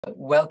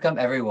Welcome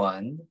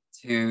everyone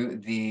to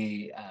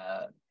the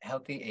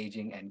Healthy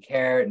Aging and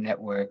Care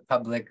Network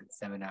public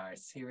seminar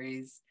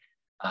series.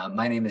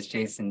 My name is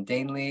Jason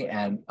Danely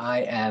and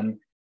I am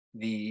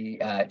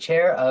the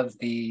chair of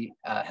the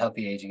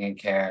Healthy Aging and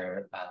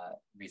Care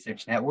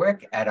Research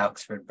Network at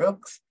Oxford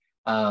Brookes.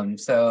 And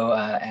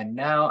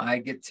now I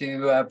get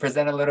to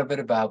present a little bit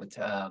about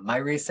my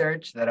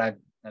research that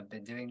I've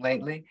been doing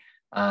lately.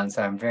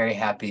 So I'm very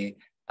happy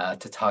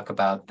to talk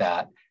about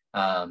that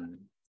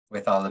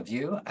with all of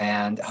you,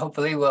 and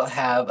hopefully we'll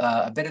have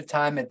a bit of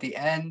time at the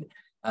end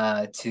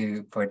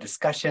for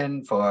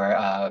discussion, for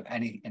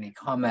any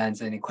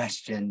comments, any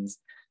questions.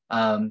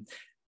 I've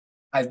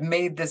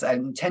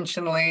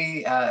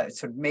intentionally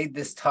sort of made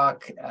this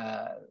talk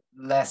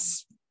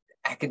less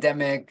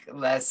academic,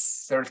 less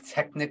sort of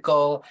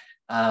technical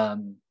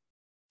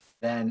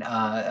than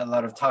a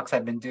lot of talks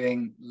I've been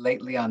doing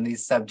lately on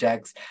these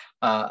subjects.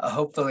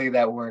 Hopefully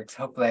that works.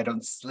 Hopefully I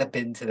don't slip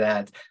into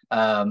that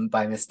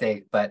by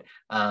mistake, but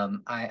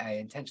I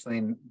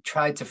intentionally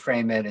tried to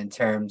frame it in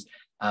terms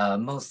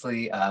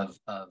mostly of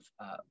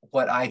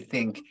what I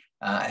think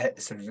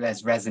sort of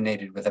has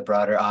resonated with a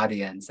broader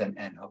audience and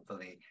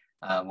hopefully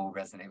will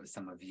resonate with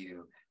some of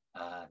you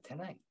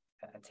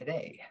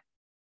today.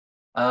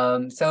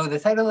 So the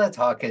title of the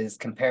talk is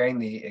Comparing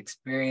the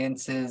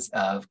Experiences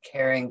of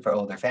Caring for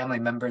Older Family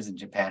Members in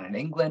Japan and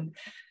England,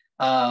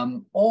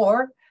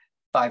 or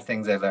 5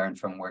 Things I Learned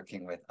from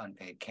Working with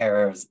Unpaid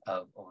Carers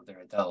of Older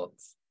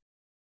Adults.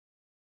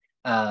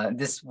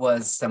 This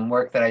was some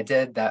work that I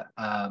did that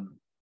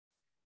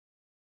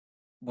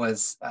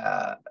was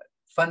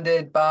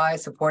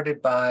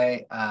supported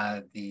by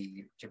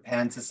the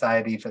Japan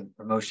Society for the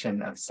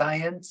Promotion of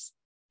Science,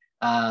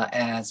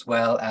 as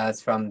well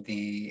as from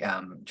the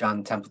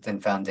John Templeton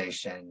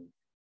Foundation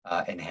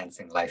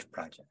Enhancing Life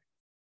Project.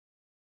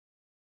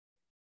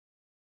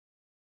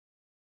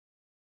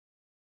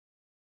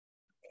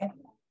 Okay.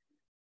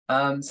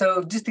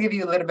 So just to give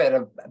you a little bit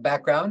of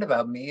background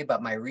about me,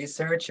 about my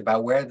research,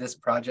 about where this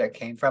project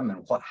came from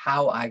and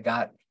how I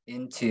got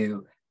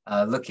into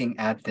looking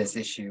at this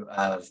issue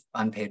of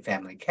unpaid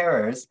family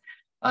carers.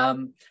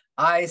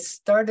 I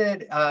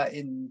started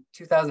in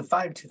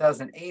 2005,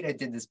 2008, I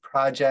did this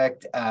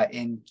project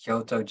in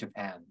Kyoto,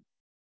 Japan.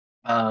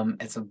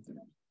 It's a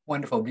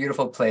wonderful,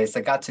 beautiful place.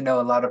 I got to know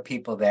a lot of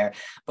people there.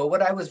 But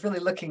what I was really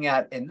looking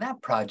at in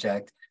that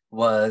project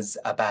was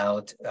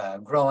about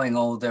growing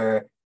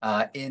older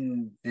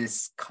in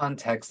this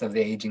context of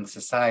the aging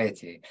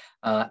society.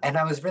 And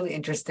I was really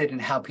interested in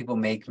how people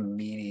make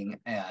meaning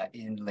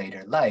in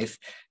later life.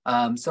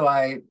 So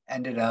I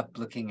ended up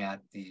looking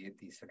at the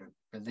sort of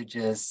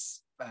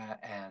religious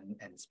and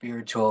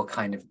spiritual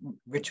kind of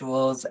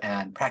rituals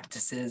and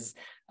practices.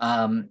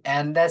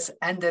 And this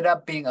ended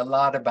up being a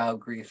lot about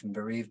grief and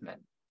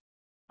bereavement.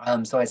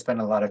 So I spent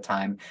a lot of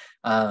time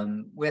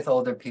with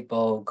older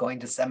people, going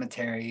to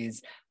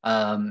cemeteries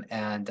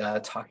and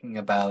talking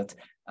about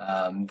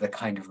the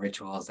kind of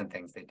rituals and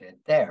things they did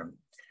there.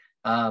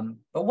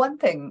 But one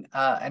thing,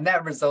 and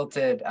that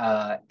resulted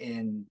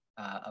in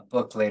a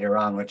book later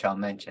on, which I'll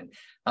mention.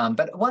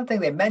 But one thing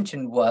they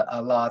mentioned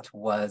a lot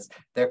was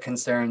their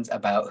concerns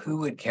about who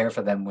would care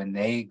for them when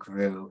they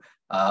grew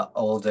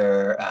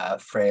older,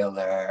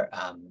 frailer,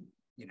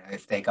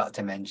 if they got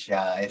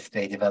dementia, if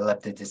they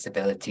developed a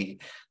disability.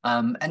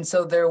 And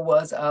so there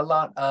was a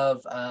lot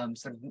of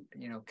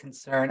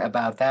concern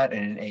about that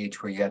in an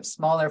age where you have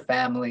smaller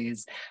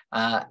families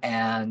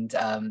and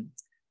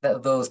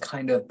those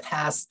kind of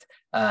past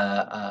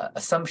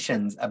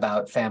assumptions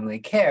about family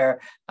care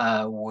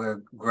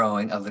were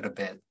growing a little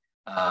bit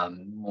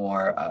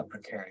more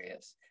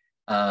precarious.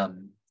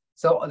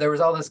 So there was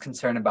all this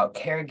concern about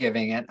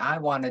caregiving, and I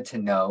wanted to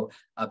know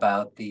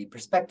about the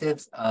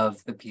perspectives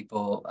of the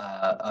people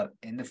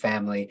in the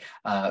family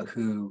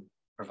who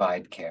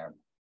provide care,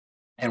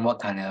 and what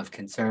kind of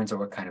concerns or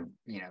what kind of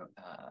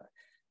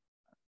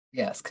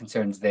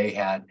concerns they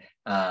had,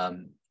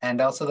 and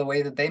also the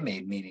way that they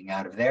made meaning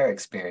out of their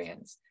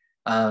experience.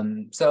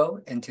 So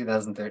in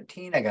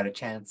 2013, I got a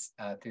chance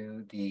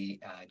through the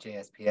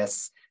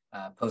JSPS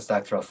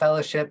postdoctoral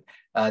fellowship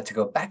to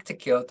go back to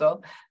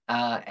Kyoto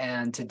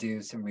and to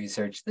do some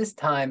research, this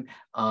time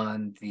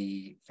on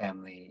the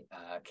family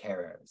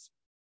carers.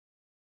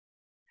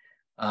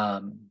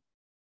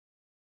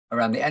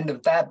 Around the end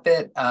of that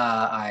bit,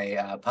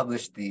 I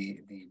published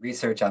the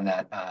research on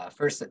that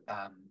first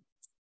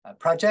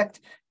project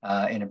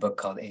in a book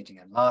called Aging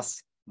and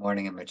Loss,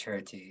 Mourning and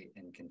Maturity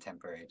in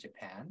Contemporary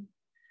Japan.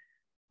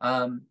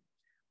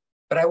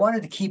 But I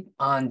wanted to keep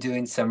on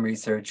doing some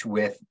research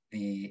with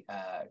the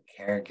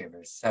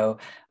caregivers. So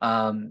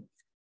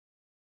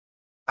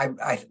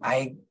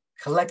I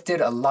collected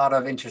a lot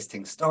of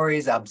interesting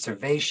stories,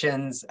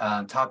 observations,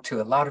 talked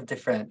to a lot of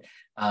different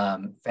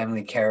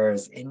family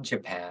carers in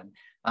Japan.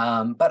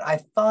 But I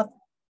thought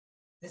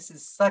this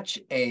is such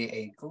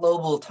a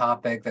global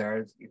topic. There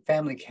are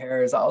family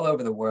carers all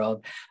over the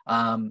world.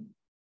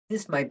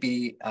 This might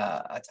be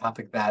a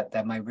topic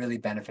that might really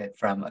benefit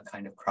from a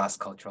kind of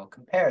cross-cultural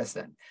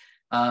comparison.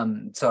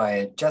 So I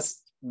had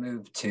just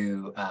moved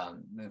to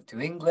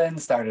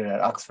England, started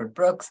at Oxford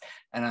Brookes,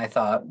 and I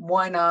thought,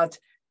 why not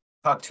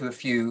talk to a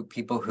few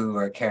people who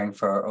are caring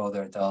for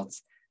older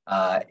adults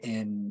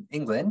in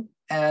England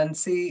and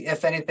see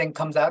if anything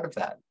comes out of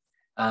that,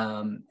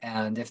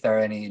 and if there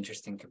are any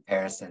interesting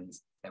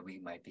comparisons that we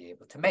might be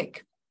able to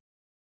make.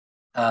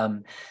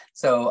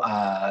 So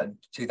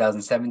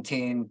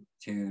 2017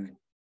 to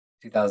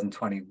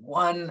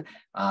 2021,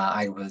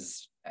 I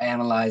was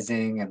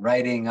analyzing and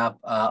writing up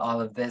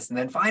all of this. And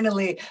then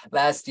finally,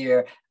 last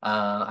year,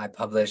 I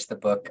published the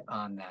book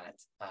on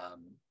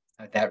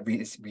that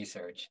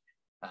research.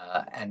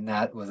 And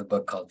that was a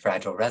book called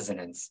Fragile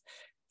Resonance,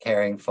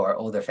 Caring for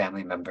Older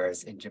Family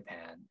Members in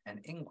Japan and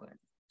England.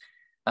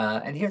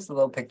 And here's a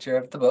little picture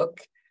of the book.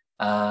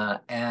 I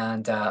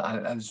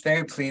was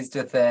very pleased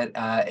with it.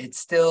 It's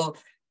still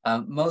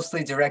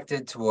mostly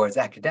directed towards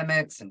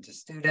academics and to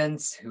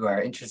students who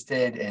are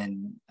interested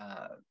in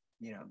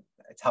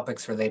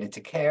topics related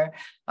to care.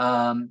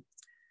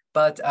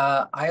 But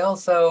I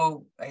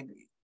also,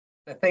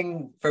 the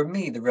thing for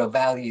me, the real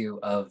value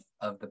of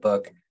the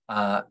book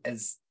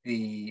is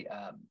the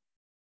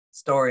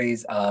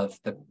stories of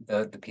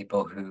the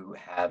people who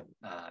have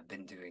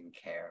been doing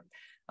care,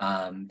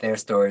 their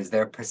stories,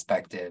 their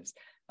perspectives,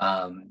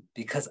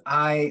 because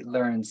I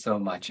learned so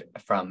much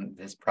from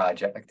this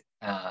project,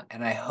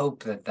 and I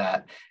hope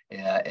that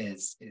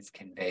is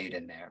conveyed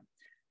in there.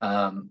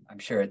 I'm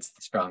sure it's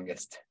the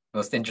strongest,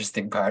 most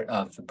interesting part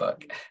of the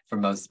book for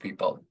most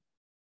people.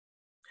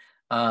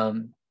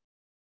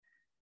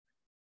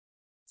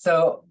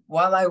 So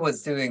while I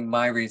was doing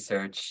my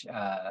research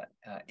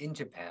in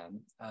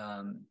Japan,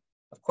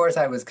 of course,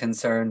 I was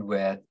concerned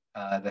with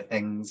the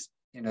things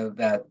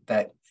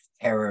that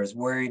carers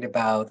worried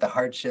about, the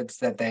hardships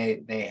that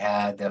they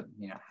had,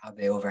 how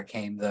they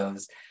overcame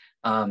those.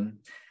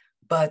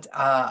 But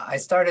I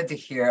started to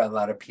hear a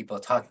lot of people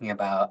talking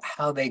about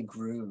how they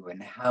grew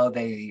and how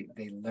they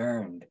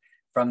learned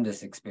from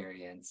this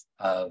experience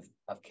of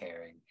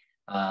caring.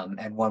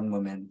 And one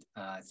woman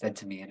said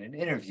to me in an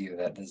interview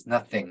that there's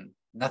nothing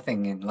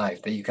in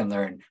life that you can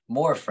learn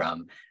more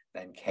from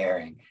than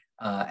caring.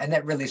 And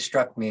that really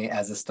struck me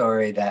as a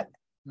story that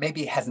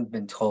maybe hasn't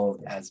been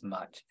told as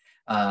much,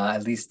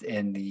 at least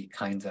in the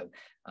kinds of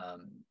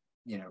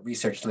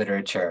research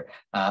literature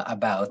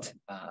about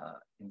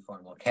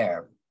informal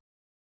care.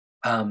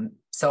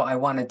 So I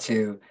wanted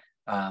to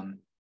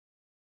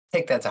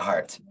take that to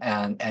heart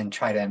and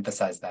try to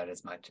emphasize that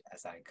as much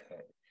as I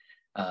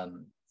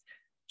could.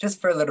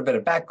 Just for a little bit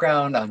of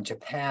background on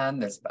Japan,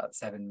 there's about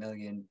 7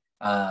 million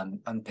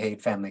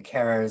unpaid family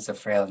carers of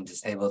frail and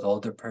disabled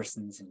older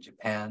persons in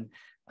Japan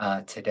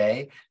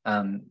today.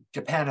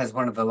 Japan has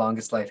one of the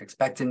longest life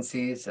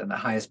expectancies and the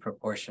highest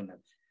proportion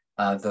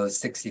of those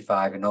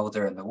 65 and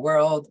older in the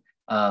world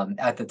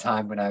at the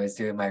time when I was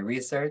doing my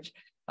research.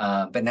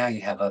 But now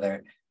you have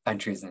other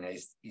countries in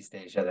East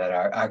Asia that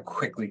are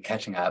quickly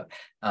catching up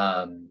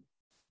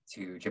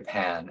to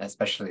Japan,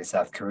 especially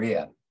South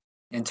Korea,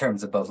 in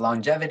terms of both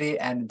longevity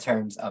and in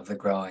terms of the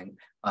growing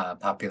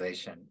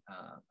population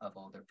of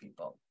older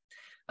people.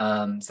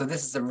 So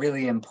this is a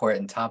really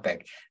important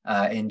topic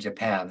in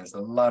Japan. There's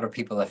a lot of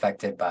people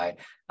affected by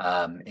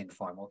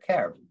informal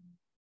care.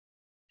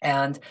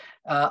 And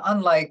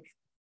unlike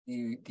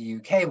the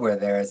UK, where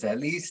there is at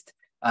least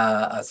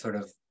a sort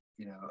of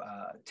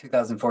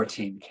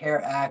 2014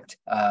 CARE Act,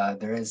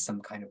 there is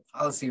some kind of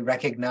policy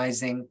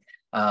recognizing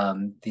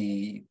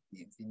the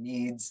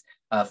needs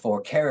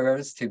for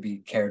carers to be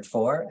cared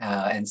for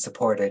and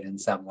supported in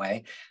some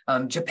way.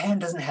 Japan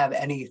doesn't have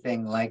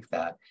anything like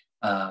that.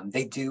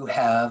 They do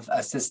have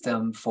a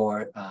system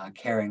for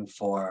caring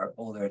for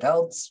older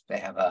adults. They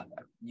have a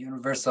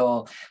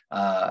universal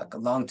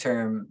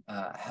long-term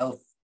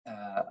health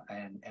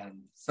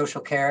and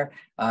social care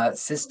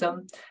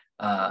system.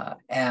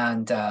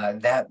 And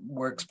that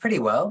works pretty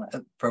well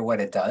for what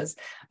it does,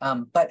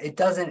 but it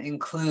doesn't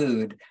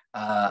include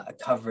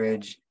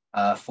coverage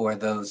for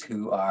those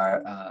who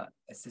are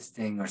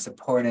assisting or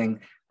supporting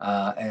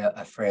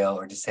a frail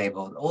or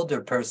disabled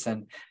older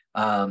person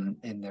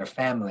in their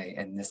family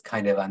in this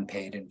kind of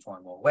unpaid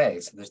informal way.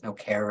 So there's no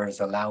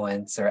carer's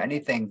allowance or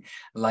anything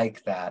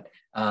like that.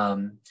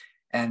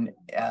 And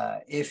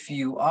if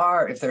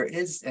there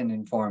is an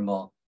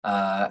informal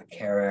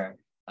carer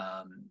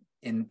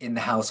in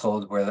the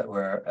household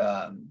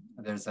where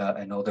there's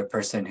an older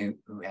person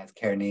who has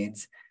care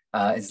needs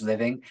is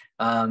living,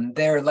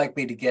 they're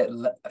likely to get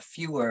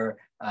fewer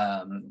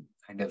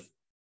kind of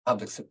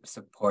public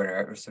support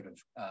or sort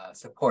of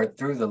support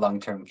through the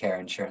long-term care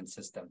insurance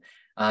system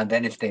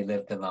than if they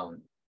lived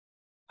alone.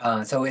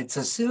 So it's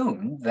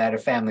assumed that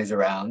if families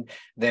around,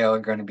 they are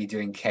going to be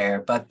doing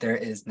care, but there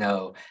is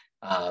no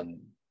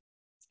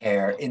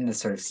care in the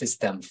sort of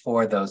system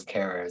for those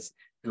carers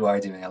who are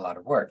doing a lot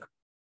of work.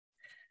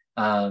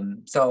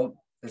 So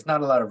there's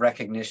not a lot of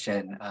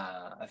recognition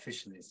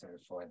officially sort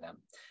of for them.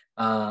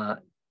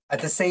 At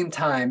the same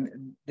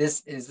time,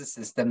 this is a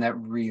system that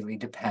really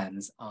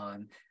depends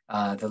on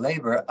the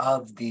labor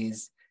of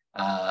these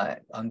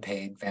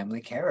unpaid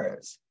family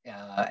carers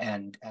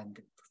and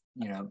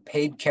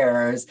paid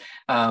carers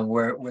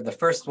were the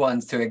first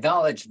ones to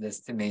acknowledge this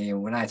to me.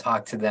 And when I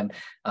talked to them,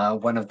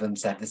 one of them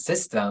said the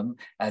system,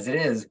 as it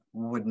is,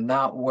 would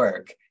not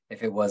work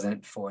if it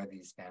wasn't for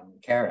these family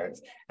carers.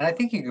 And I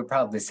think you could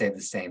probably say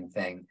the same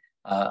thing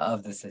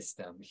of the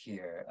system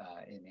here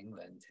in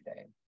England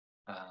today.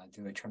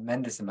 Do a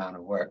tremendous amount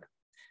of work.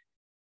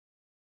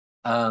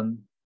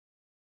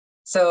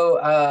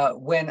 So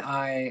when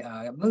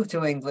I moved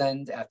to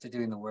England after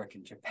doing the work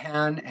in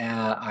Japan,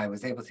 I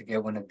was able to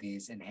get one of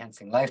these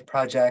Enhancing Life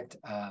Project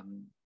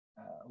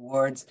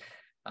awards.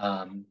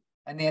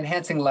 And the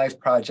Enhancing Life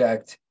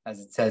Project, as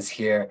it says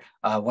here,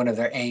 one of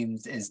their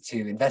aims is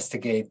to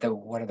investigate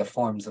what are the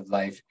forms of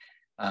life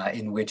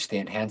in which the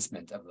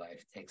enhancement of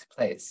life takes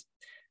place.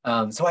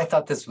 So I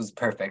thought this was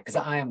perfect because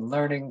I am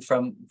learning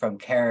from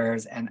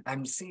carers, and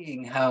I'm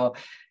seeing how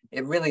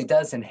it really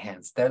does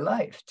enhance their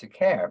life to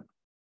care.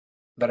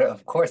 But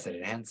of course, it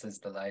enhances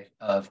the life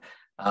of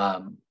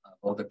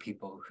older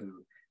people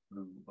who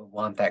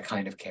want that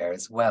kind of care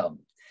as well.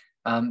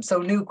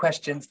 So new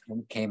questions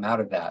came out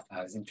of that.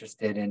 I was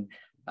interested in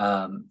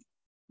how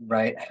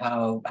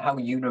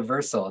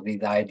universal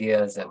these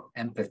ideas of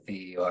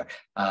empathy or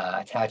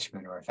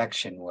attachment or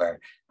affection were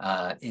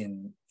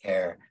in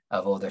care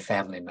of older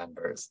family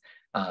members.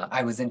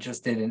 I was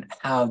interested in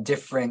how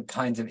different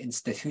kinds of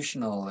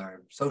institutional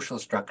or social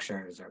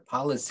structures or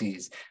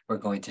policies were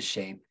going to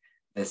shape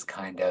this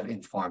kind of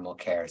informal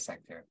care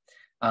sector.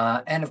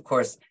 And of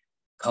course,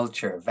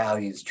 culture,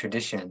 values,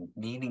 tradition,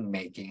 meaning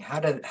making, how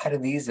do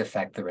these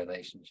affect the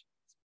relationships?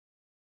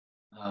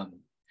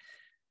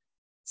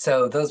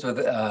 So those were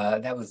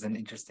that was an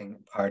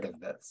interesting part of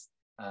this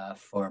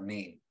for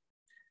me.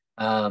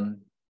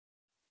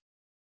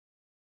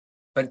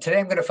 But today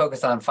I'm going to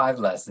focus on 5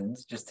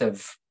 lessons just to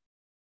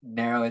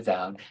narrow it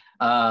down.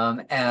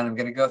 And I'm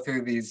going to go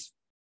through these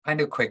kind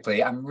of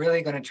quickly. I'm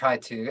really going to try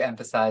to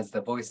emphasize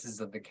the voices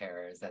of the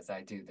carers as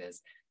I do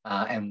this,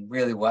 and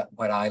really what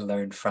I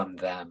learned from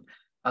them.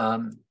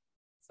 So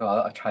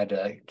I'll try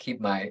to keep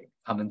my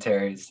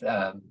commentaries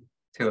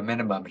to a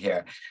minimum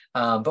here.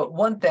 But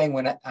one thing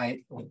when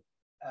I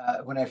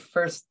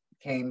first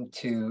came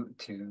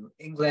to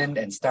England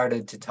and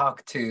started to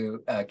talk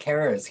to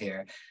carers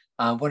here,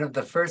 one of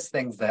the first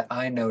things that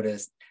I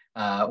noticed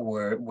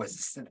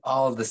was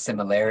all the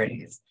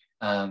similarities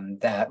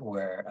that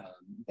were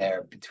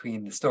there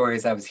between the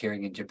stories I was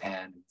hearing in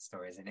Japan and the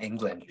stories in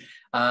England.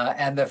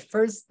 And the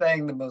first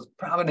thing, the most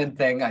prominent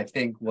thing, I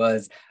think,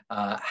 was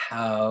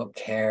how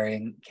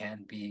caring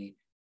can be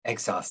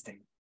exhausting.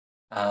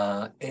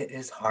 It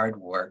is hard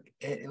work.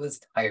 It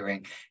was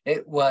tiring.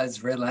 It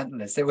was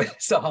relentless. It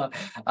was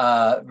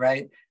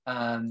right.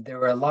 There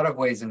were a lot of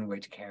ways in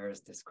which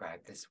carers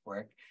described this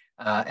work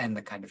and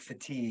the kind of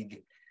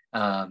fatigue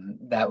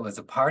that was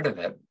a part of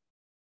it.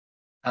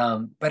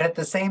 But at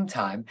the same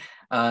time,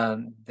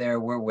 there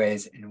were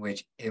ways in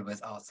which it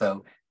was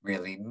also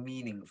really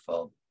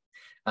meaningful.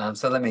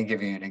 So let me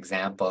give you an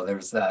example.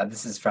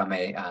 This is from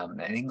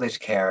an English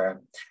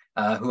carer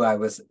who I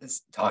was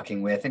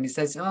talking with, and he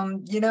says, I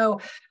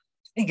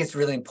think it's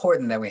really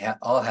important that we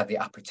all have the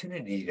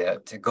opportunity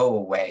to go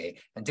away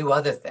and do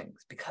other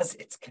things because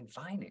it's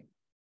confining,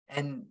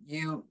 and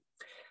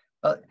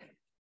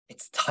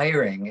it's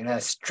tiring in a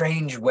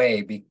strange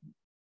way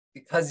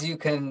because you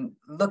can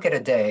look at a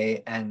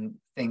day and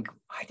think,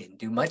 I didn't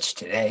do much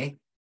today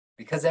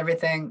because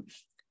everything.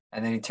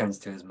 And then he turns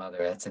to his mother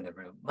that's in the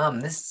room. Mom,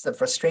 this is a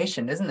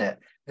frustration, isn't it?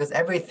 Because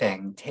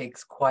everything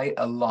takes quite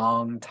a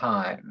long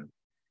time.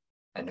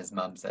 And his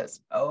mom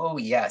says, oh,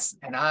 yes,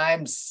 and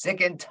I'm sick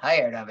and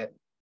tired of it.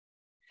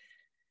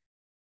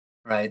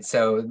 Right,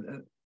 so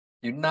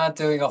you're not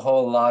doing a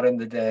whole lot in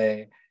the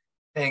day.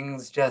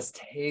 Things just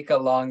take a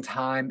long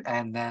time,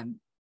 and then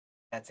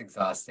that's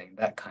exhausting,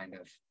 that kind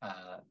of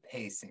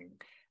pacing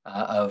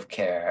of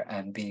care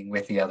and being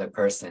with the other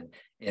person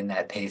in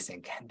that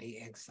pacing can be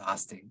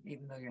exhausting,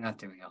 even though you're not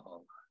doing a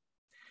whole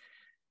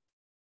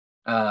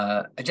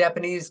lot. A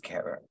Japanese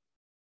carer,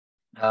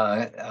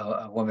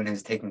 a woman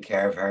who's taking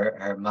care of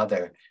her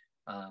mother,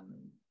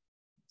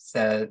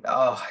 said,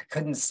 oh, I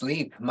couldn't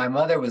sleep. My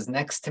mother was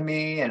next to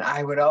me and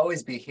I would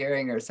always be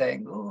hearing her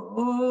saying,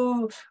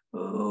 ooh,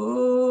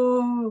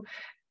 ooh.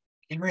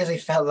 It really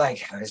felt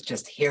like I was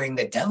just hearing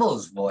the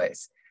devil's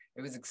voice.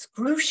 It was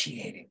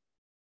excruciating.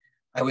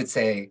 I would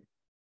say,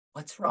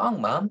 what's wrong,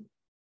 Mom?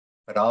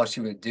 But all she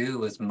would do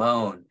was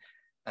moan.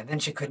 And then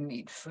she couldn't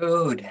eat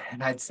food.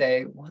 And I'd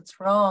say, what's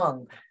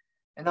wrong?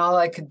 And all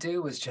I could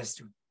do was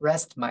just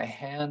rest my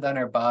hand on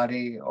her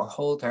body or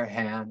hold her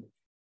hand.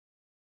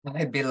 And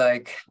I'd be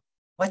like,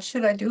 what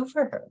should I do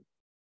for her?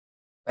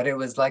 But it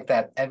was like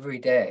that every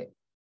day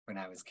when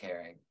I was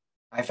caring.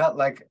 I felt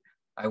like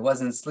I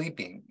wasn't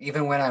sleeping,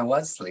 even when I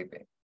was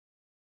sleeping.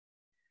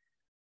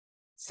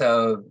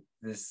 So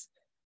this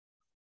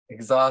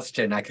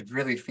exhaustion, I could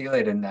really feel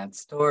it in that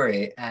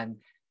story. And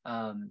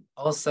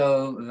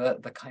also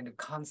the kind of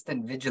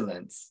constant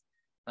vigilance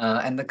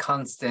and the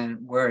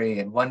constant worry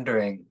and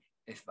wondering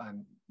if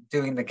I'm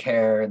doing the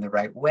care in the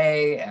right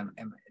way?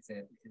 Is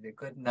it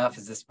good enough?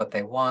 Is this what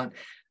they want?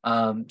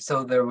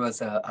 So there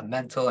was a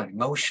mental and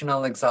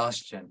emotional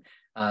exhaustion,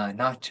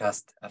 not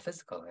just a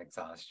physical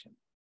exhaustion.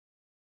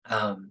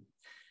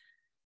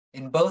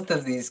 In both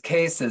of these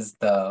cases,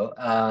 though,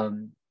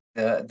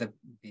 the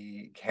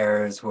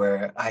carers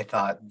were, I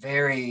thought,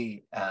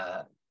 very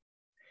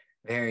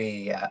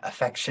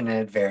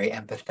affectionate, very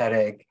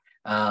empathetic,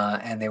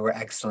 and they were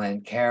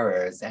excellent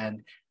carers.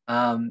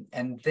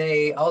 And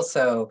they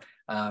also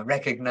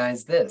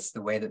recognized this,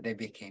 the way that they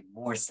became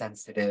more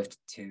sensitive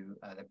to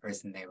the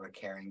person they were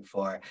caring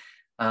for,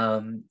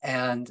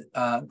 and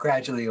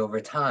gradually over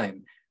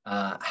time,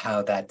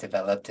 how that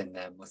developed in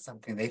them was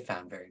something they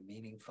found very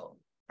meaningful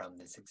from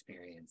this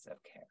experience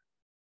of care.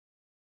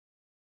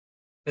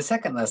 The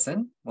second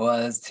lesson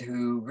was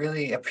to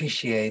really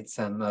appreciate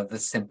some of the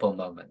simple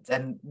moments.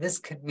 And this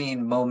could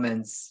mean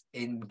moments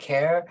in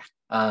care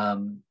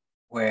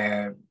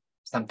where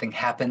something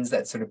happens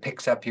that sort of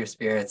picks up your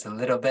spirits a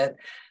little bit.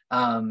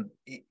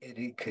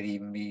 It could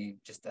even be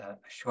just a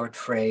short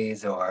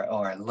phrase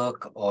or a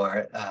look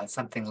or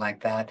something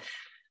like that.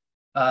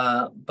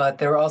 But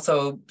there were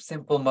also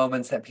simple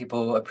moments that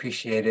people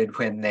appreciated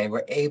when they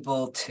were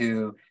able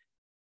to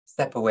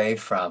step away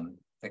from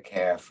the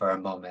care for a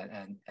moment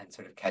and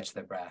sort of catch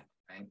their breath,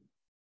 right?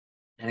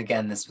 And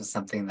again, this was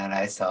something that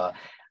I saw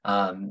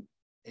to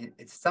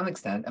some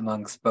extent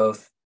amongst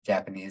both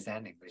Japanese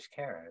and English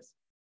carers.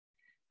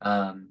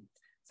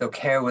 So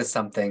care was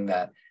something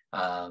that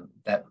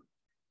that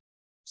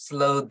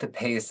slowed the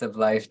pace of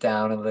life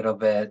down a little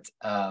bit,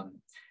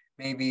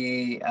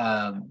 maybe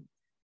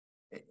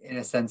in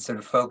a sense sort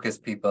of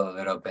focused people a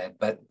little bit,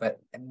 but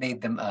made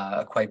them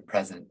quite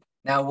present.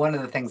 Now, one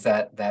of the things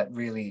that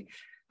really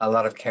a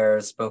lot of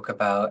carers spoke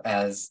about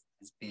as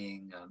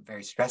being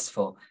very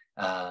stressful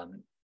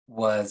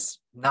was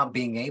not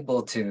being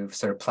able to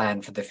sort of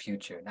plan for the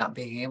future, not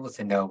being able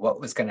to know what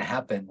was going to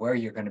happen, where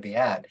you're going to be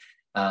at,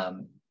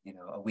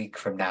 a week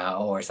from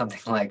now or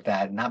something like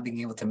that, not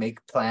being able to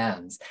make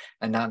plans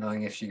and not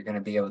knowing if you're going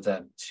to be able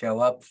to show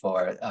up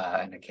for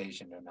an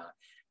occasion or not,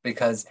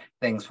 because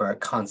things were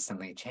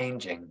constantly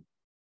changing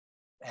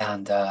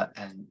and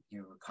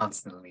you were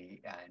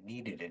constantly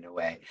needed in a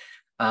way.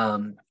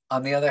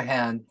 On the other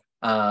hand,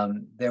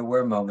 there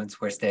were moments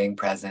where staying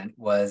present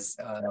was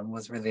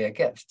really a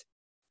gift.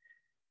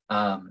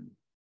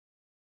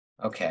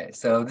 Okay,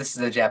 so this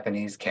is a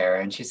Japanese carer,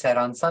 and she said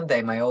on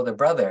Sunday, my older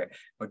brother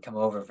would come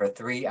over for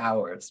 3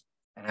 hours,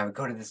 and I would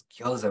go to this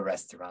gyoza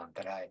restaurant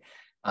that I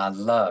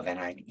love, and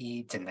I'd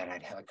eat, and then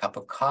I'd have a cup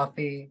of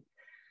coffee,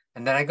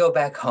 and then I go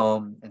back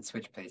home and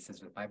switch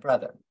places with my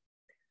brother.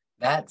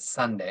 That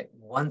Sunday,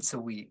 once a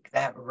week,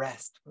 that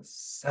rest was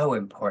so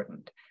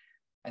important.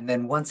 And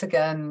then once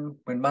again,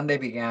 when Monday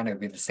began, it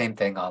would be the same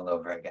thing all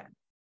over again.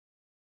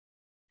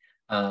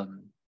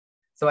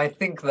 So I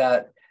think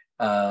that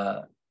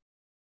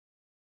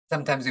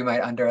sometimes we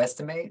might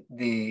underestimate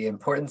the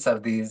importance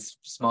of these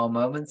small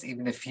moments.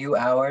 Even a few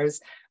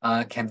hours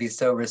can be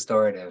so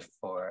restorative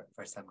for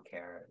some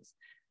carers.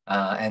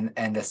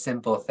 And a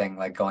simple thing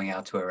like going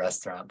out to a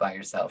restaurant by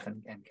yourself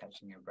and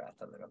catching your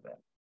breath a little bit.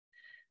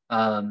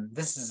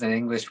 This is an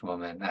English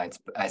woman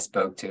I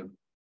spoke to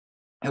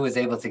who was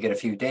able to get a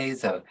few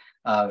days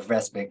of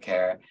respite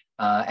care.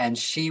 And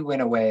she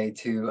went away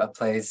to a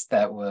place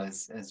that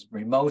was as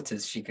remote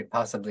as she could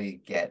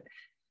possibly get.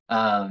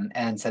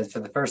 And says,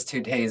 for the first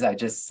 2 days, I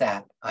just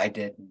sat, I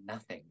did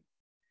nothing.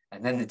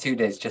 And then the 2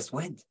 days just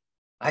went.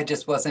 I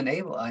just wasn't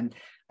able. And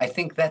I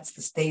think that's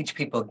the stage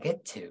people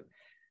get to.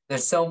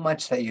 There's so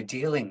much that you're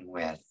dealing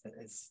with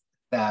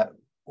that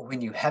when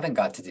you haven't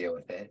got to deal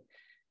with it,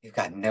 you've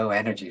got no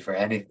energy for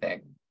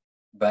anything.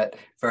 But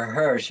for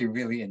her, she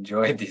really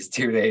enjoyed these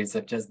 2 days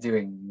of just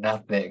doing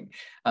nothing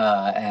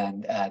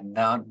and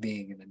not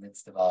being in the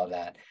midst of all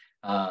that.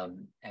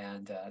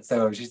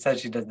 So she said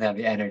she doesn't have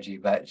the energy,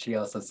 but she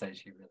also said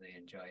she really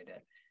enjoyed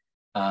it.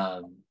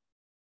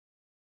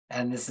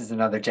 And this is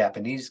another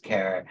Japanese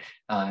carer.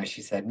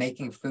 She said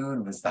making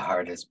food was the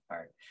hardest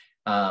part.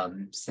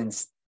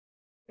 Since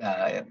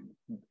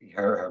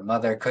her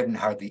mother couldn't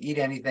hardly eat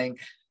anything,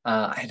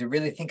 I had to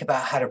really think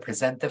about how to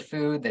present the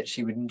food that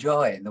she would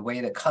enjoy and the way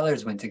the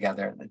colors went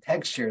together and the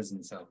textures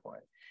and so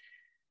forth.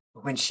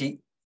 But when she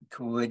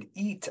would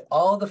eat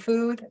all the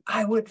food,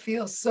 I would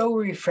feel so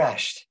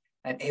refreshed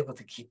and able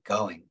to keep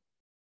going.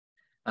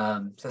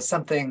 So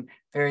something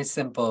very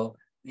simple,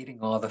 eating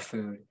all the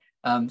food.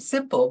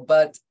 Simple,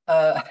 but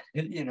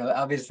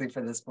obviously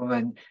for this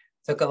woman,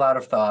 took a lot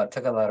of thought,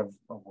 took a lot of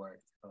work,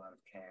 took a lot of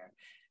care.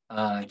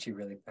 She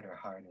really put her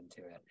heart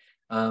into it.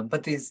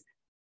 But these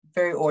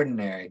very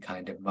ordinary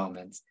kind of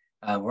moments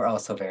were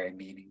also very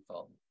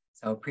meaningful.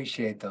 So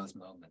appreciate those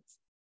moments.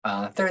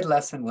 Third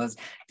lesson was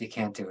you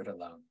can't do it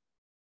alone.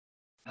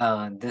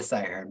 This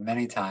I heard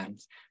many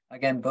times,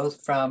 again,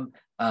 both from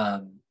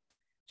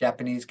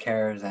Japanese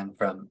carers and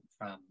from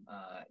from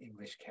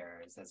English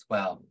carers as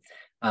well.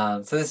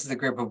 So this is a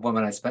group of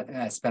women I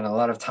spent a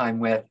lot of time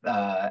with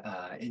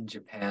in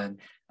Japan.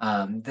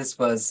 This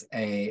was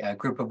a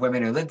group of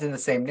women who lived in the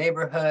same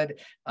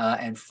neighborhood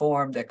and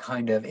formed a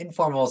kind of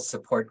informal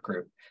support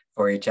group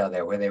for each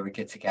other, where they would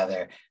get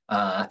together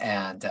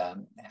and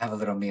have a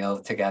little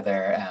meal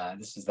together.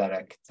 This was at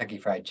a Kentucky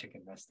Fried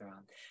Chicken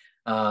restaurant,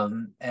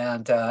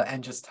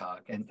 and just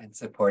talk and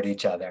support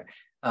each other.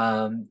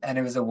 And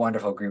it was a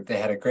wonderful group. They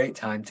had a great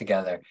time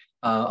together.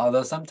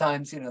 Although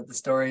sometimes, the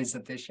stories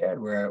that they shared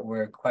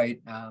were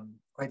quite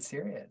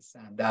serious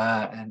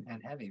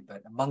and heavy.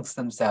 But amongst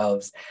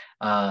themselves,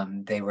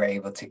 they were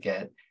able to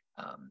get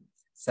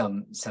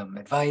some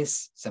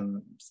advice,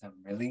 some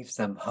relief,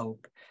 some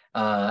hope,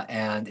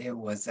 and it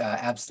was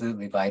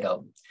absolutely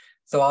vital.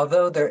 So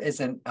although there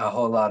isn't a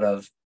whole lot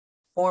of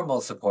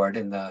formal support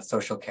in the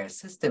social care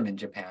system in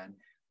Japan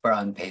for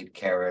unpaid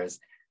carers,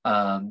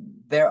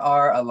 there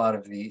are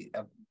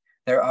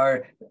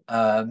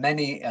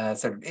many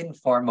sort of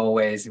informal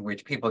ways in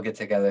which people get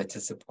together to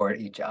support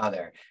each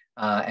other,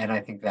 and I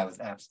think that was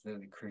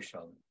absolutely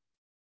crucial.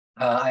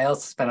 I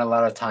also spent a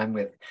lot of time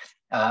with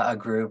a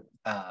group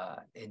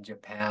in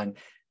Japan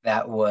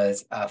that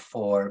was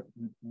for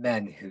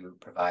men who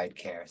provide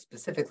care,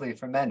 specifically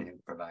for men who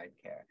provide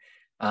care.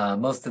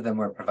 Most of them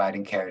were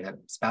providing care to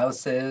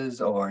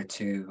spouses or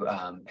to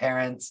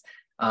parents,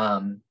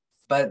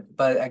 but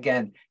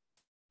again,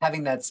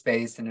 having that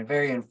space in a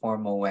very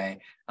informal way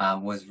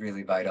was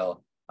really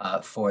vital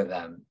for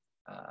them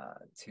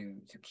to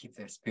keep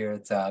their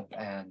spirits up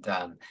and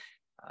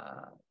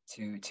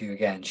to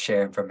again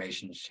share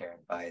information, share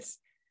advice.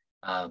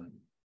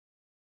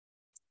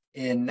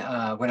 When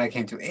I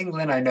came to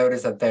England, I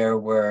noticed that there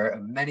were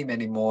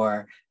many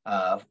more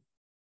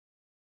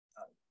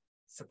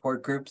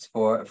support groups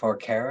for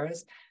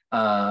carers,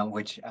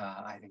 which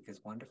I think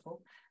is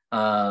wonderful.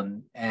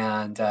 There's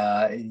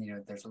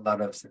a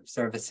lot of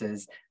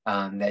services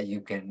that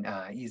you can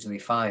easily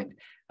find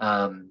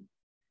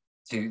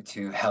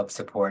to help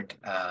support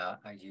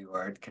you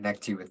or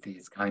connect you with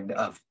these kind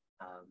of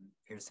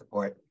peer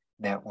support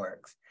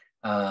networks.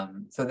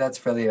 So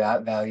that's really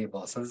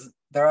valuable. So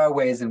there are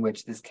ways in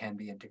which this can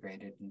be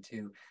integrated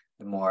into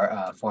the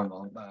more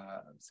formal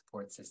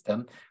support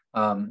system,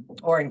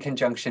 or in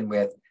conjunction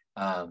with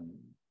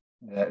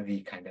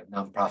the kind of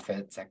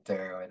nonprofit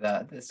sector or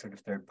the sort of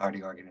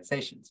third-party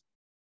organizations.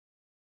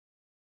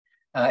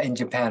 In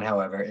Japan,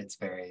 however, it's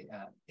very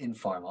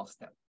informal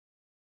still.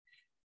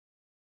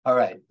 All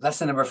right,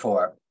 lesson number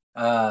 4,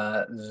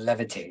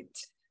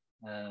 levitate.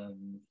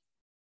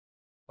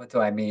 What do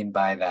I mean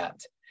by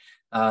that?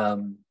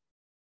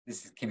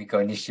 This is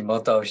Kimiko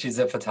Nishimoto. She's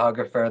a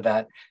photographer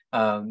that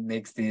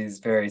makes these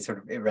very sort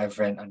of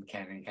irreverent,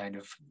 uncanny kind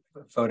of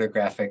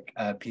photographic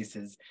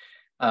pieces.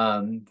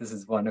 This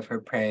is one of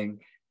her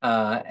praying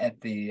at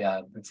the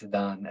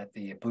Butsudan, at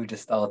the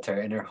Buddhist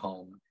altar in her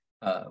home,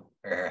 where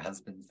her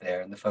husband's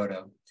there in the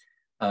photo.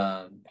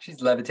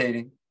 She's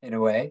levitating in a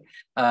way.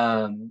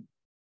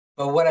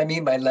 But what I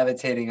mean by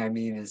levitating,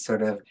 is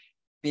sort of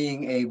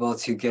being able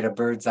to get a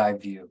bird's eye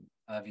view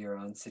of your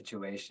own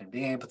situation,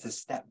 being able to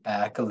step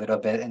back a little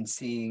bit and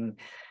seeing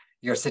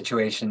your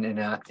situation in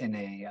a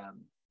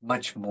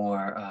much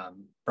more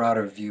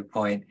broader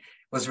viewpoint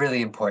was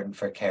really important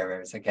for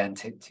carers, again,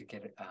 to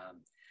get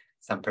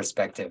some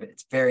perspective.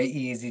 It's very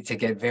easy to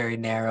get very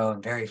narrow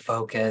and very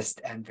focused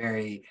and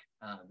very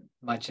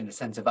much in a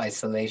sense of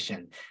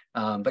isolation.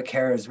 But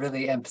carers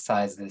really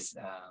emphasize this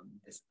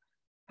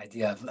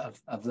idea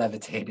of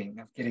levitating,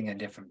 of getting a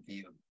different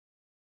view.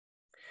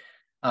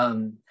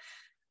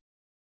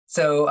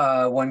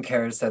 So one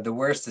carer said, the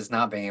worst is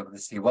not being able to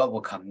see what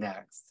will come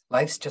next.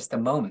 Life's just a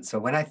moment. So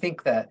when I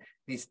think that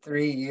these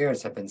 3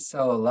 years have been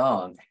so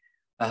long,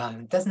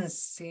 it doesn't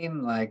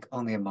seem like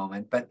only a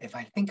moment, but if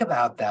I think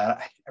about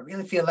that, I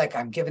really feel like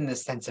I'm given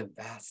this sense of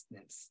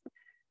vastness,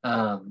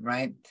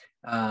 right?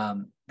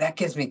 That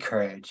gives me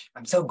courage.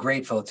 I'm so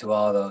grateful to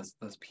all those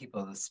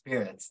people, those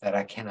spirits that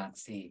I cannot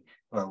see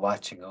who are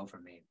watching over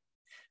me.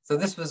 So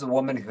this was a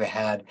woman who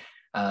had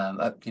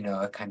a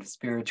kind of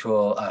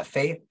spiritual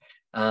faith,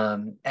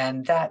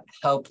 and that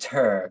helped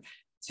her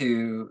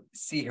to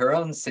see her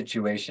own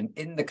situation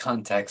in the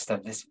context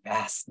of this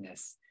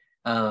vastness.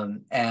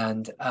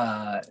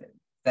 That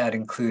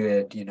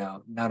included,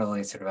 not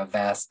only sort of a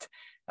vast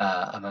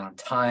amount of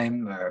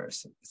time or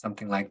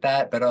something like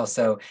that, but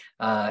also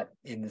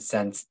in the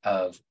sense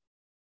of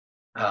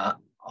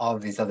all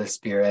of these other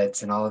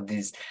spirits and all of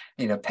these,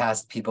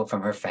 past people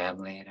from her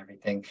family and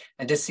everything.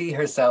 And to see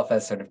herself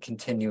as sort of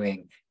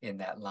continuing in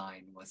that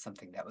line was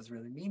something that was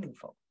really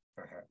meaningful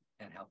for her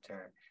and helped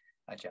her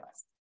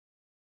adjust.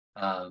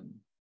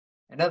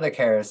 Another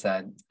carer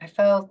said, I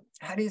felt,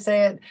 how do you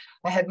say it?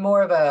 I had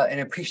more of an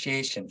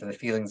appreciation for the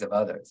feelings of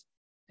others.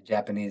 In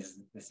Japanese,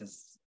 this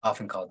is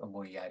often called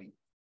omoiyari.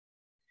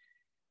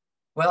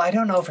 Well, I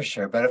don't know for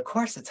sure, but of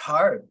course it's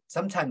hard.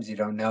 Sometimes you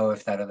don't know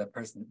if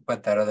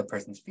what that other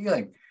person's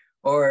feeling,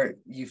 or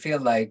you feel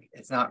like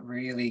it's not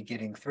really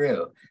getting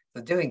through.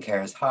 So doing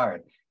care is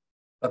hard.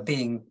 but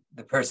being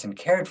the person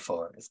cared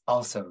for is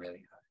also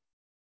really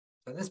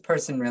hard. So this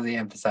person really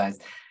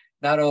emphasized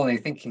not only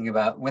thinking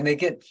about, when they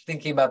get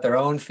thinking about their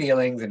own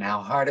feelings and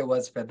how hard it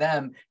was for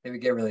them, they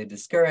would get really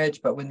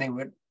discouraged. But when they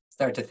would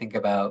start to think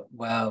about,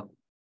 well,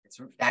 it's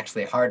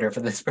actually harder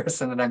for this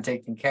person that I'm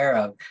taking care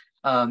of,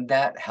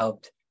 that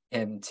helped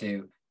him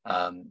to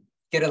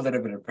get a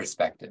little bit of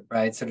perspective,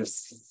 right? Sort of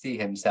see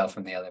himself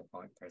from the other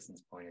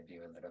person's point of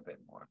view a little bit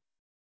more.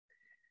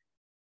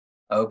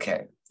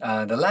 Okay,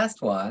 the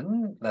last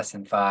one,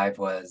 lesson 5,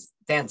 was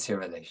dance your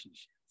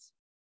relationships.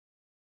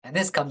 And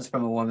this comes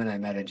from a woman I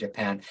met in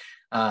Japan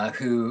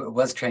who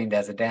was trained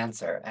as a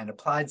dancer and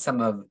applied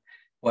some of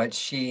what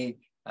she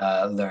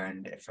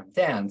learned from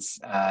dance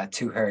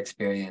to her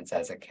experience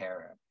as a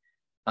carer.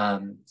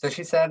 So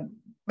she said,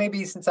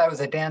 maybe since I was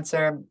a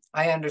dancer,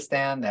 I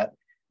understand that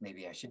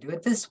maybe I should do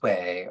it this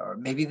way, or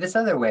maybe this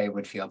other way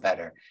would feel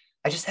better.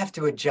 I just have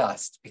to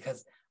adjust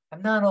because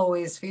I'm not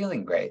always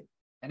feeling great.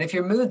 And if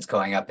your mood's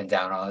going up and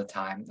down all the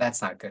time,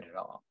 that's not good at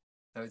all.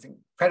 So it's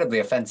incredibly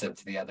offensive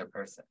to the other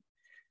person.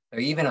 So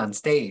even on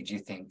stage, you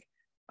think,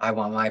 I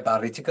want my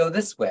body to go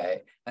this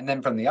way. And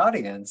then from the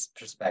audience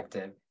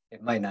perspective,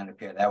 it might not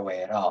appear that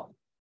way at all.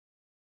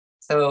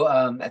 So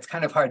it's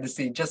kind of hard to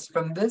see just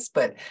from this,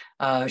 but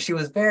she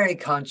was very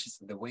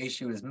conscious of the way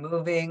she was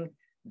moving,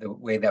 the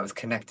way that was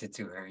connected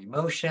to her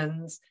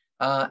emotions,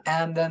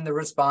 and then the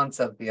response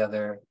of the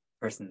other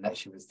person that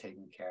she was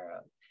taking care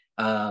of.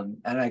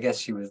 And I guess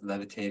she was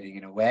levitating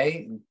in a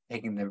way,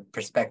 taking the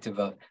perspective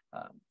of,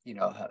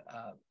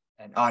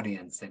 an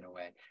audience in a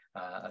way,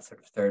 a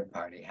sort of third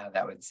party, how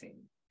that would seem.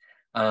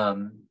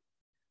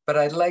 But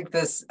I like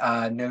this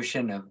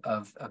notion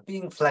of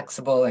being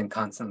flexible and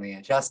constantly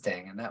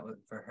adjusting, and that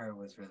for her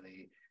was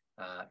really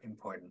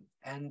important,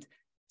 and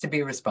to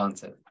be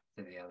responsive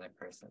to the other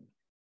person,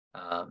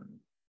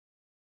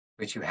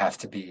 which you have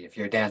to be if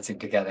you're dancing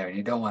together and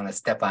you don't want to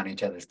step on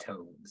each other's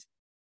toes.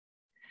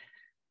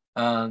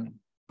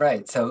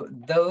 Right, so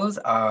those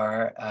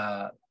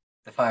are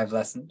the 5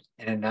 lessons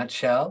in a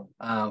nutshell,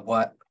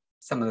 what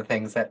some of the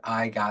things that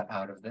I got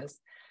out of this.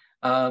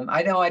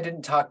 I know I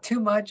didn't talk too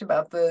much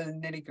about the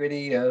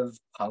nitty-gritty of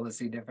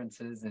policy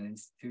differences and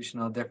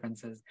institutional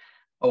differences,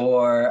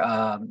 or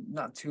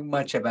not too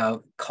much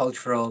about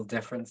cultural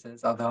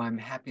differences, although I'm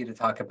happy to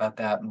talk about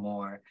that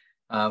more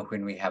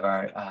when we have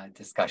our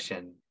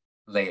discussion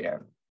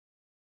later.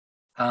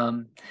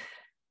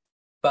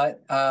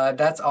 But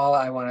that's all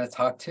I want to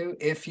talk to.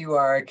 If you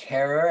are a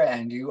carer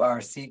and you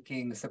are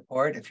seeking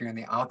support, if you're in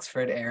the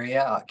Oxford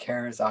area,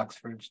 Carers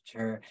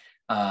Oxfordshire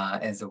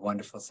is a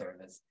wonderful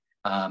service.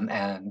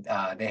 And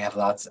they have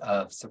lots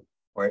of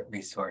support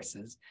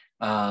resources.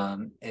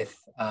 If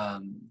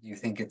you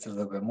think it's a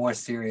little bit more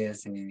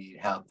serious and you need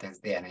help, there's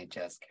the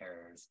NHS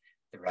Carers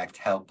Direct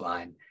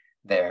Helpline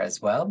there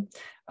as well.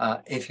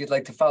 If you'd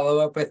like to follow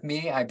up with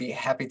me, I'd be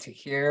happy to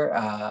hear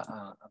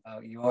about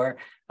your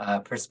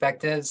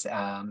perspectives.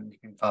 You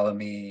can follow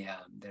me.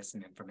 There's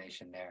some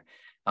information there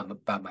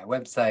about my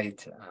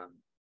website,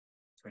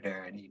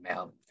 Twitter, and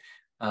email.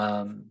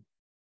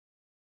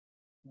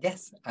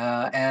 Yes,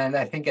 and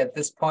I think at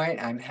this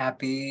point, I'm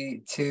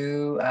happy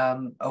to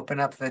open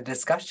up the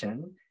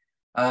discussion.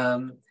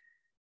 Let's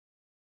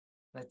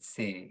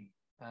see.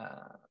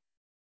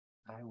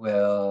 I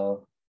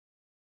will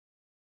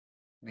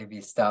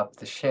maybe stop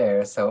the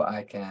share so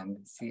I can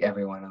see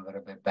everyone a little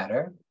bit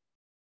better.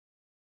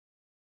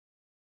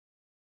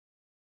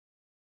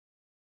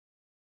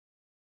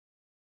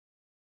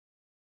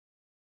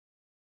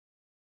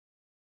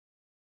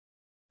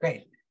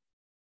 Great.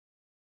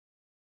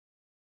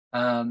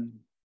 I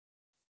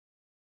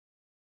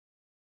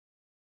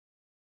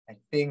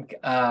think,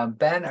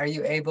 Ben, are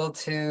you able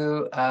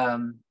to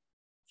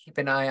keep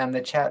an eye on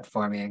the chat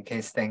for me in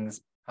case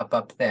things pop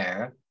up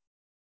there?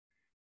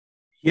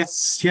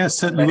 Yes,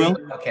 certainly will.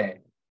 Okay.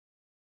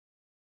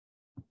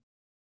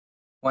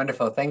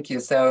 Wonderful, thank you.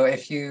 So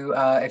if you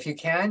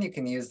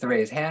can use the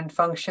raise hand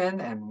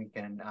function and we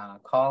can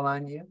call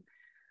on you.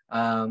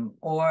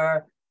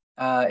 Or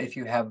if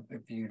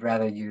you'd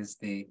rather use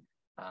the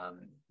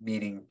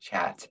meeting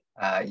chat,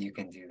 you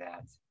can do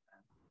that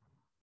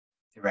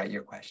to write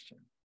your question.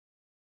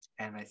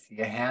 And I see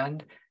a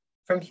hand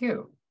from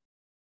Hugh.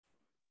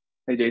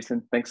 Hey,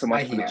 Jason, thanks so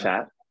much for the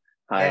chat.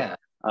 Hi. Yeah.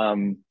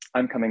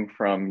 I'm coming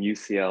from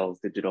UCL's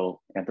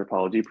digital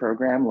anthropology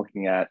program,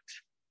 looking at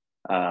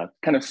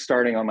kind of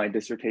starting on my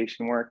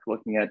dissertation work,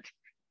 looking at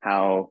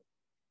how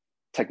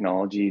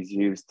technology is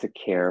used to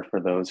care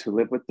for those who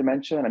live with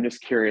dementia. And I'm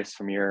just curious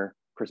from your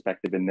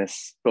perspective in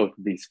both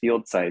of these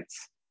field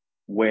sites,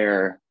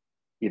 where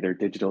either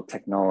digital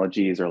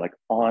technologies or like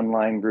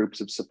online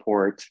groups of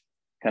support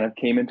kind of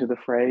came into the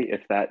fray,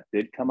 if that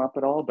did come up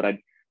at all. But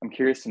I'm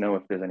curious to know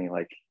if there's any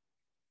like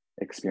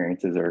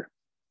experiences or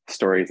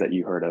stories that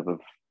you heard of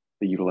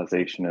the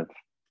utilization of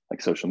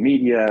like social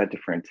media,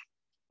 different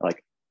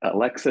like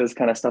Alexas,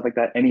 kind of stuff like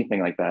that,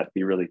 anything like that.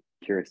 Be really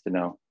curious to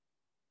know.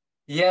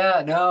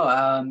 Yeah,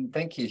 no,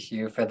 thank you,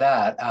 Hugh, for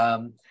that.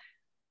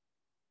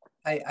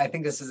 I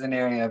think this is an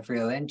area of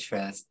real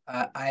interest.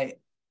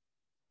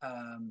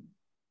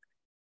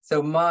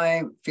 So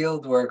my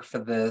field work for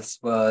this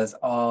was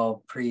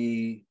all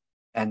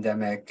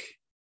pre-pandemic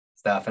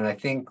stuff. And I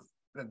think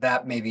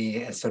that maybe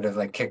has sort of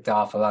like kicked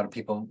off a lot of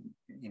people,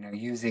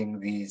 using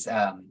these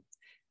sort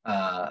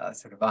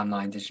of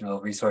online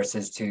digital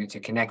resources to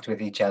connect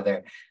with each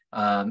other.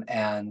 But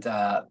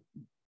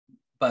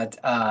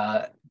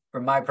for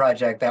my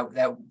project,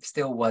 that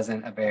still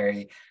wasn't a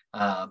very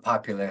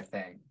popular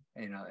thing.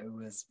 It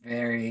was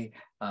very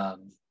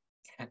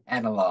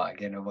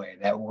analog in a way,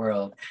 that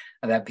world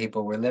that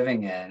people were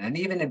living in. And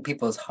even in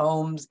people's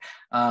homes,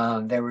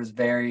 there was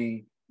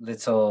very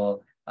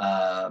little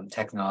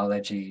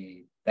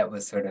technology that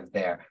was sort of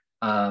there.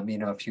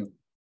 A few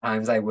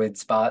times I would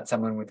spot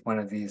someone with one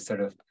of these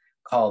sort of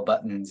call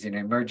buttons,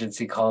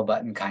 emergency call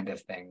button kind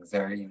of things,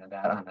 or,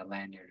 that on a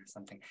lanyard or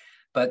something.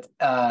 But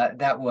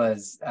that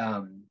was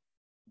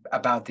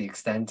about the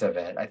extent of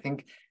it. I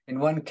think in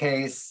one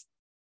case,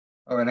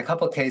 or in a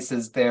couple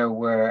cases, there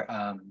were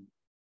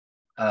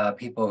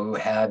people who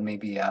had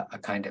maybe a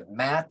kind of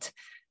mat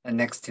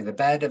next to the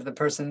bed of the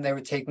person they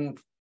were taking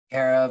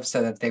care of,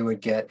 so that they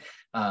would get,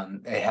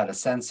 it had a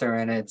sensor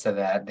in it so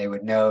that they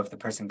would know if the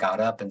person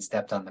got up and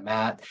stepped on the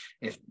mat,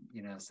 if,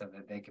 so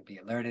that they could be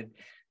alerted.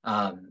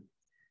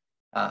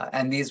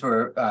 And these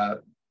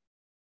were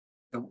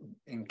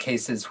in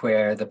cases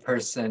where the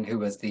person who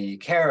was the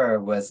carer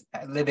was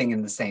living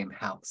in the same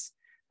house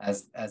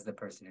as the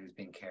person who was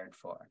being cared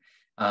for.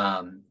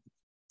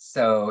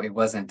 So it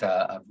wasn't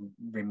a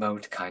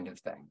remote kind of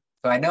thing.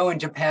 So I know in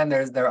Japan,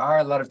 there are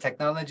a lot of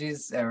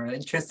technologies or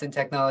interest in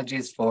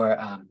technologies for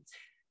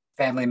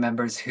family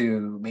members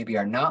who maybe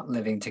are not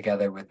living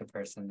together with the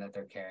person that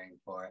they're caring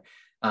for,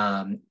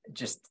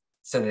 just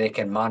so they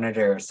can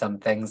monitor some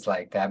things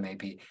like that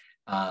maybe.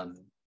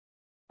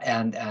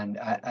 And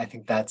I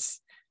think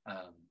that's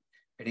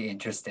pretty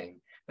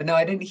interesting. But no,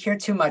 I didn't hear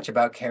too much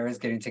about carers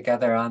getting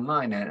together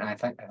online, and I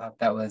thought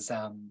that was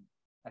I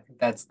think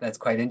that's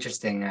quite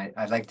interesting.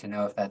 I'd like to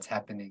know if that's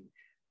happening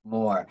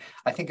more.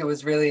 I think it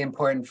was really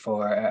important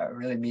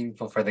really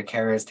meaningful for the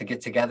carers to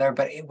get together,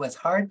 but it was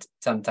hard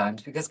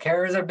sometimes because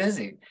carers are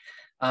busy.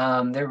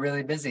 They're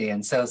really busy,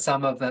 and so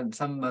some of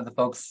the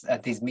folks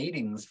at these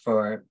meetings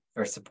for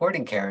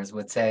supporting carers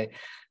would say,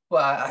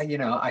 well,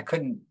 I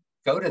couldn't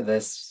go to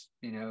this,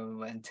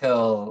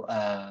 until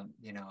I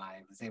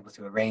was able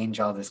to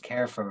arrange all this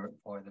care for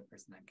the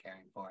person I'm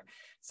caring for.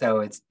 So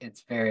it's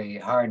very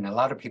hard, and a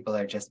lot of people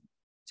are just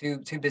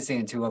too busy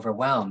and too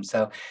overwhelmed.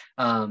 So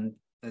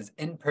those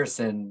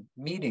in-person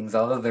meetings,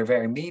 although they're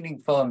very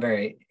meaningful and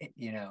very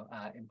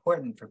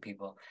important for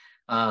people,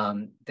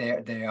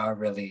 they are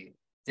really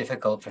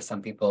difficult for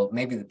some people,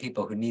 maybe the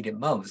people who need it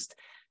most,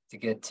 to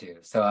get to.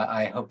 So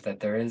I hope that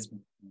there is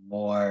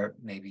more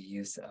maybe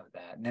use of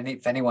that. And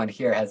if anyone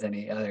here has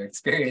any other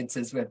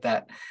experiences with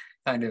that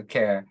kind of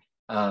care,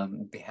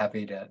 be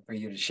happy for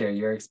you to share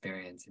your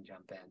experience and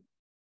jump in.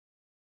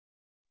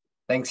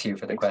 Thanks, Hugh,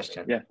 for the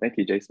question. Yeah, thank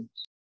you, Jason.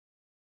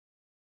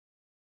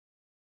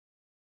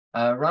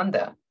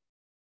 Rhonda.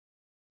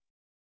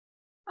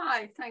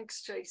 Hi,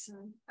 thanks,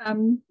 Jason.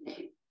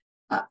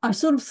 I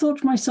sort of thought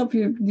to myself,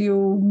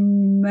 your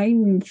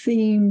main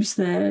themes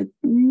there,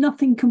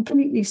 nothing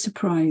completely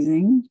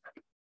surprising.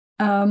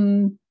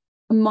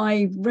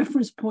 My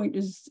reference point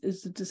is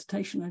the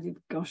dissertation I did,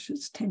 gosh,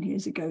 it's 10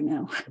 years ago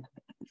now.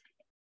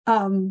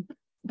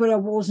 But I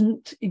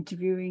wasn't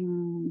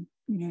interviewing,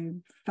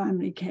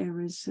 family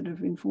carers, sort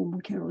of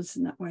informal carers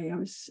in that way. I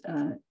was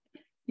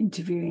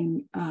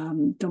interviewing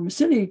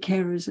domiciliary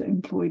carers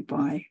employed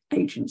by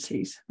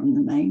agencies from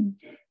the main,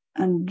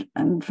 and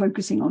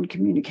focusing on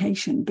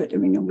communication. But I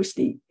mean,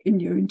 obviously in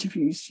your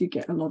interviews you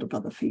get a lot of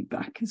other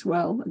feedback as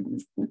well, and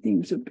the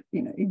themes of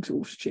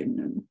exhaustion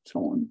and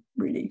so on,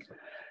 really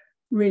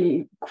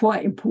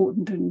quite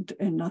important,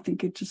 and I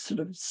think it's just sort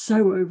of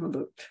so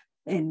overlooked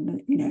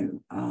in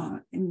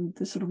in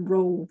the sort of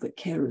role that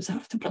carers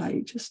have to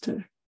play just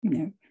to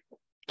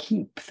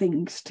keep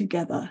things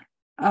together.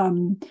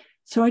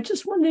 So I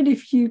just wondered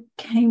if you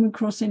came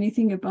across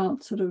anything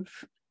about sort of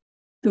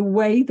the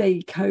way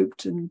they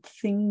coped and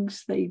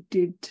things they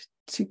did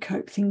to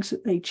cope, things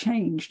that they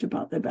changed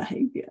about their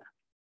behaviour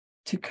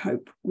to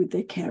cope with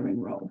their caring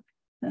role.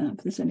 If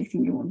there's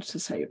anything you wanted to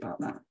say about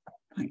that.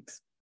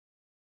 Thanks.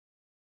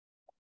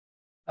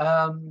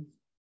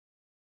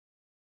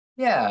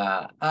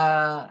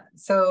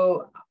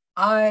 So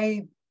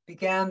I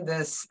began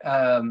this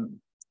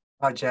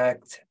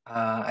project,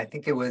 I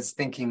think it was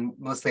thinking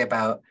mostly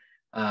about,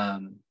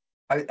 in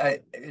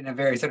a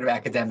very sort of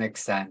academic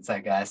sense, I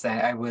guess.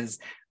 I was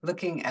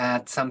looking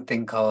at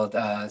something called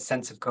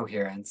sense of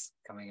coherence,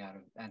 coming out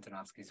of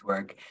Antonovsky's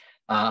work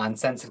on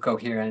sense of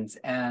coherence.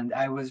 And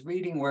I was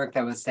reading work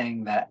that was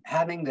saying that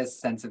having this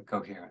sense of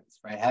coherence,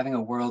 right, having a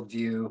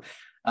worldview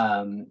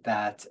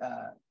that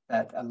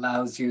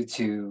allows you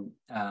to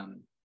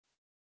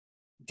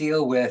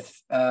deal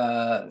with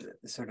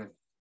sort of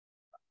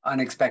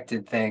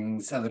unexpected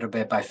things a little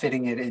bit by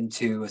fitting it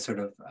into a sort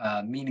of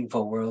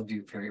meaningful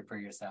worldview for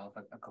yourself,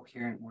 a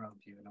coherent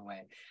worldview in a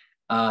way.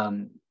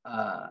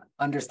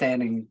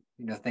 understanding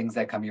things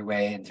that come your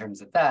way in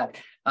terms of that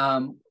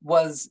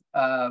was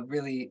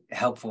really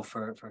helpful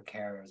for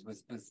carers,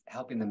 was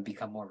helping them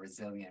become more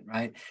resilient,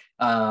 right?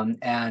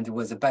 And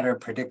was a better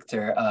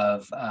predictor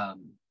of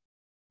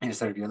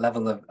sort of your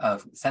level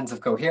of sense of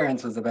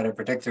coherence, was a better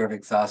predictor of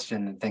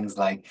exhaustion and things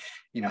like,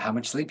 how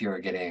much sleep you were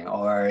getting,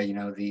 or,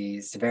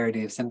 the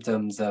severity of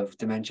symptoms of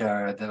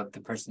dementia or the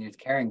person you're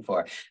caring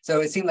for.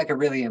 So it seemed like a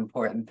really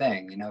important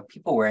thing.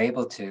 People were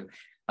able to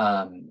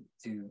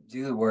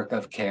do the work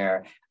of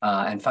care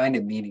and find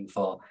it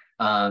meaningful,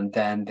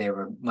 then they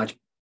were much,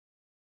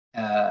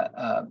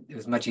 it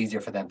was much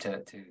easier for them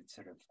to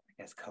sort of, I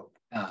guess, cope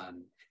I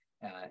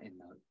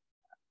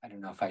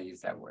don't know if I use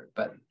that word,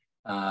 but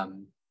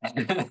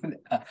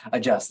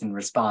adjust and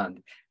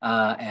respond,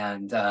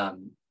 and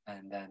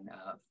then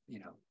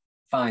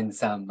find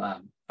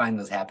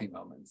those happy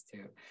moments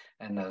too,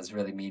 and those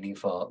really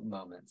meaningful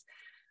moments.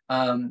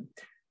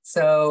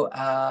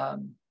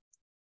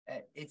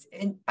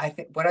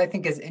 What I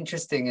think is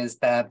interesting is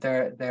that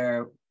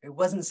it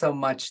wasn't so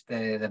much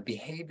the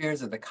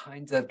behaviors or the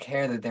kinds of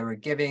care that they were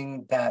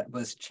giving that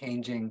was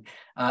changing,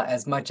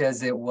 as much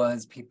as it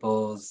was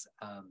people's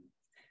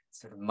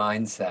sort of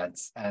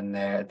mindsets and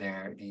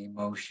the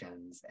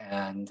emotions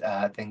and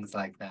things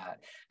like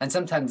that. And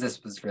sometimes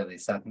this was really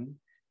sudden,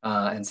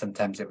 and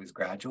sometimes it was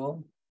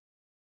gradual.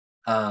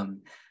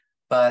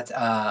 But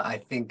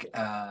I think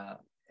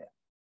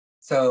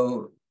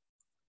so.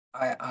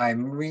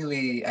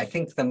 I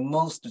think the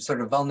most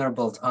sort of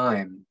vulnerable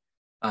time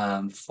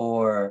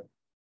for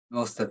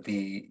most of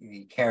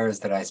the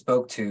carers that I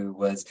spoke to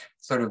was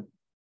sort of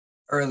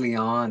early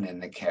on in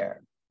the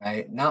care,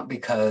 right? Not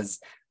because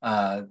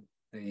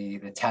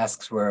the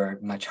tasks were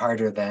much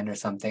harder then or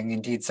something.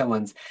 Indeed,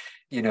 someone's,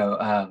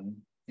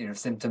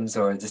 symptoms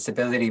or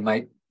disability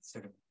might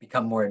sort of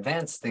become more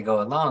advanced as they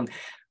go along,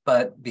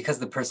 but because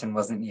the person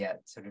wasn't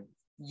yet sort of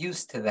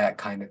used to that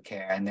kind of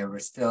care, and there were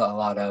still a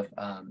lot of,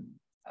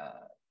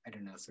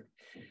 sort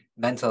of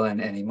mental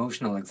and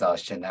emotional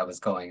exhaustion that was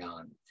going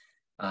on.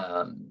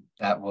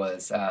 That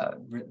was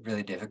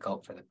really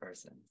difficult for the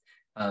person.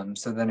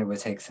 So then it would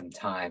take some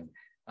time.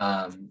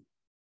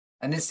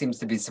 And this seems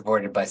to be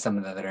supported by some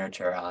of the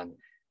literature on,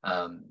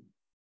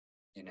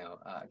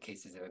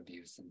 cases of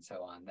abuse and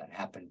so on that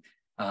happen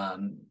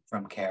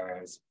from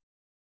carers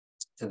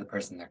to the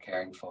person they're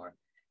caring for.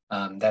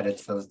 That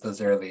it's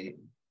those early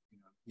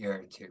year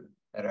or two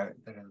that are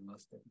the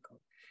most difficult.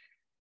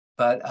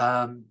 But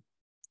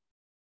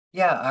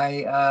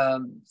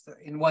so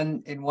in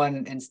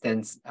one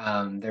instance,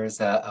 there's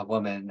a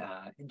woman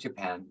in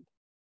Japan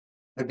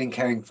who'd been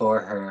caring for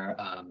her.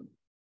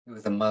 It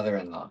was a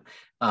mother-in-law,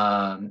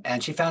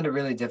 and she found it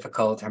really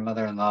difficult. Her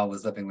mother-in-law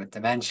was living with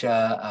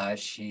dementia.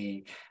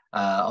 She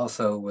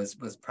also was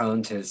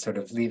prone to sort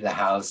of leave the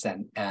house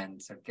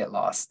and sort of get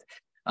lost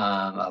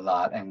a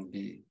lot and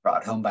be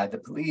brought home by the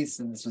police.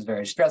 And this was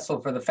very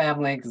stressful for the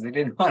family because they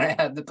didn't want to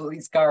have the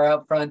police car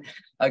out front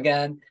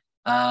again.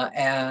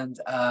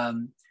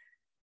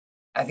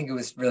 I think it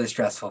was really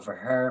stressful for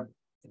her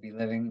to be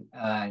living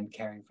and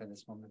caring for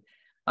this woman.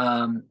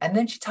 And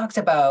then she talked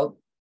about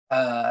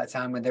a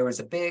time when there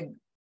was a big,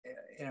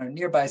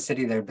 nearby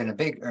city, there had been a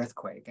big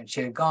earthquake, and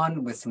she had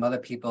gone with some other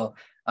people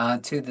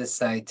to this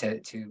site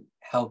to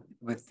help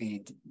with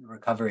the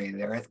recovery of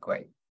the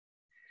earthquake.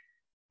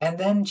 And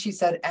then she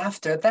said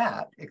after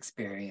that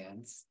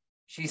experience,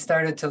 she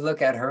started to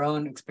look at her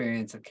own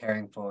experience of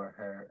caring for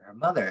her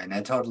mother in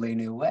a totally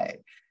new way.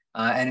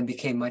 And it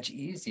became much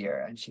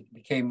easier, and she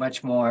became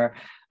much more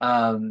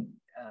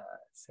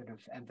sort of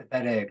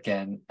empathetic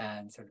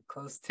and sort of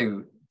close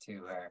to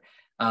her.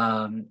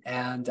 I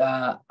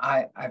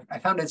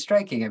found it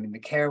striking. I mean, the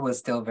care was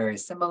still very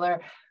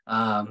similar,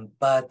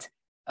 but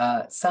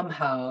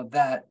somehow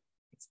that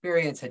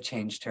experience had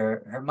changed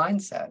her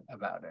mindset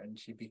about it, and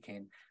she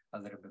became a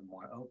little bit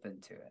more open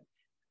to it.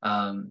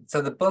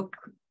 So the book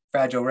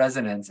Fragile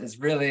Resonance is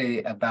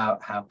really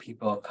about how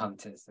people come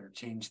to sort of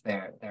change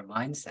their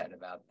mindset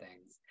about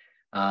things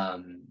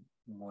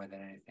more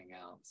than anything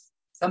else.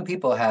 Some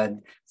people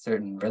had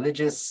certain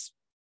religious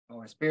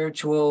or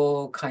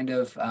spiritual kind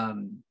of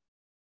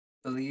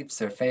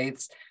beliefs or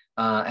faiths,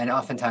 and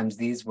oftentimes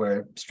these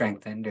were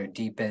strengthened or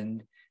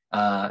deepened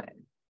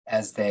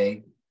as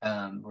they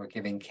were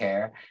giving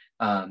care.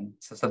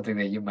 So something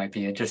that you might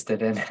be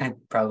interested in,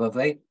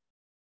 probably.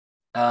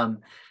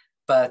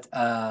 But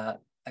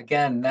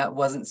again, that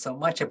wasn't so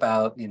much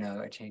about,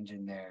 a change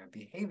in their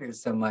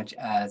behaviors so much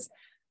as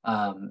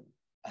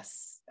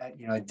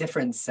a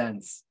different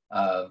sense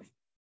of,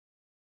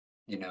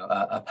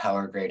 a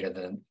power greater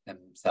than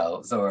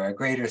themselves, or a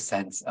greater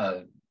sense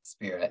of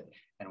spirit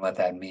and what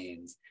that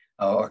means,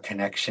 or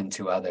connection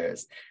to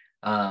others.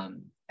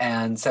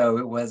 And so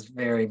it was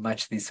very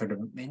much these sort of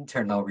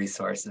internal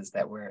resources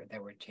that were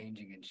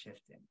changing and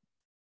shifting.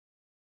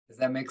 Does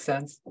that make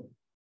sense?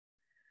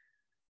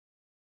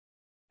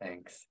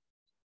 Thanks.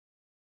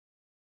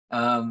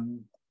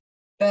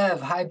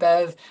 Bev, hi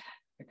Bev,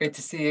 great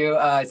to see you.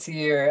 I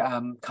see your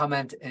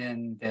comment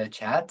in the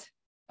chat.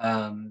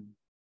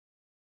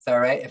 Is that all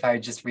right if I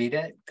just read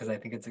it? Because I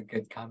think it's a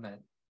good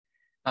comment.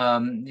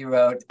 You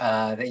wrote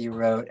that you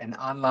wrote an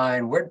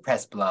online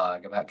WordPress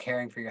blog about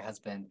caring for your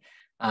husband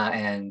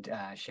and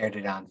shared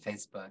it on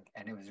Facebook,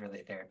 and it was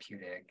really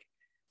therapeutic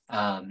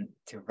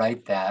to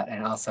write that,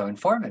 and also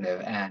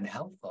informative and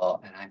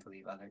helpful, and I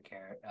believe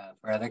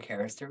for other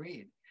carers to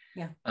read.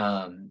 Yeah.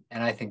 And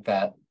I think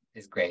that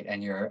is great,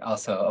 and you're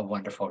also a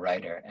wonderful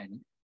writer,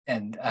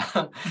 and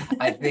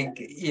I think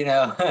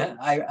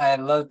I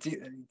loved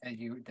that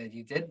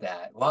you did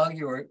that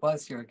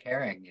whilst you were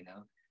caring.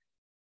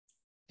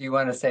 Do you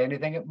want to say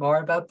anything more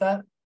about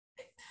that?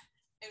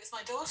 It was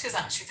my daughters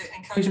actually that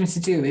encouraged me to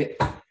do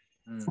it.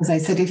 As I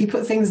said, if you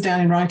put things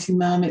down in writing,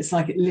 Mum, it's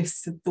like it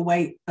lifts the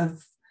weight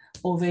of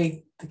all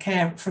the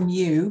care from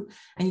you,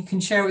 and you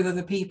can share with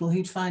other people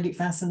who'd find it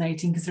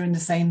fascinating because they're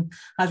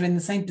either in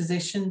the same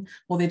position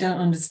or they don't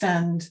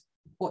understand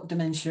what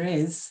dementia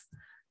is,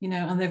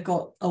 and they've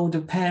got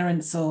older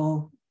parents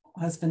or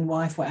husband,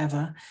 wife,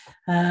 whatever.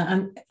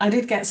 And I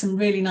did get some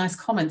really nice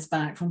comments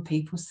back from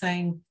people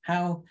saying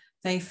how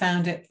they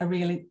found it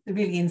really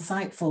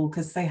insightful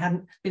because they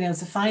hadn't been able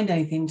to find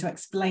anything to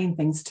explain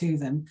things to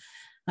them.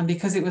 And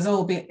because it was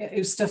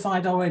stuff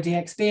I'd already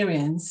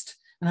experienced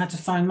and had to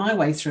find my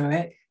way through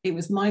it, it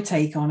was my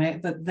take on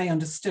it, but they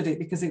understood it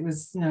because it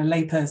was, a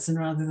layperson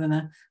rather than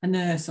a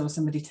nurse or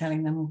somebody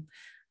telling them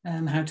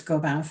how to go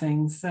about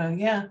things. So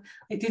yeah,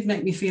 it did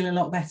make me feel a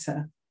lot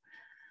better.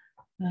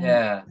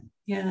 Yeah.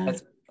 Yeah.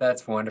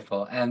 That's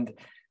wonderful. And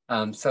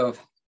so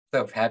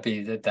happy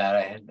you did that.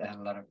 I had a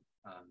lot of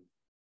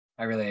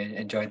I really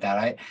enjoyed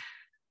that.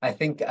 I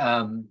think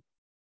I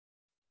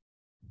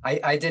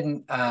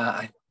didn't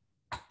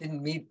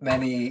meet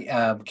many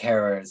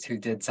carers who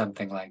did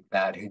something like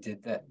that, who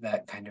did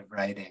that kind of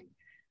writing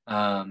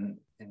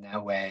in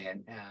that way,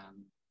 and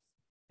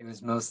it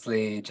was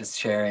mostly just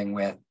sharing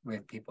with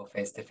people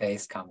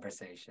face-to-face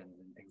conversations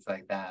and things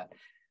like that.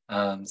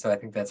 So I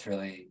think that's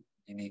really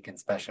unique and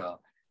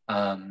special.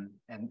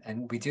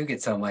 And we do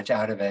get so much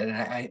out of it. And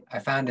I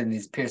found in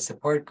these peer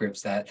support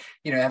groups that,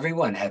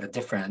 everyone had a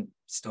different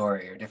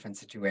story or different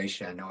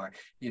situation, or,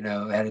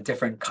 had a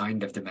different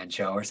kind of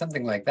dementia or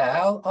something like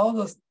that. All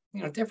those,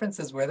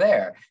 differences were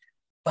there.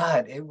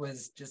 But it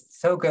was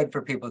just so good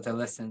for people to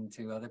listen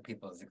to other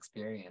people's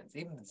experience,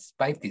 even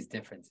despite these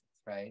differences,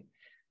 right?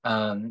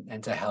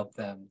 And to help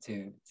them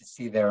to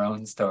see their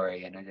own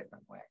story in a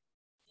different way.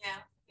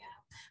 Yeah.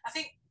 I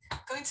think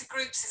going to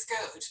groups is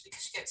good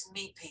because you get to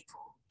meet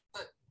people,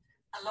 but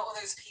a lot of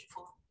those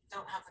people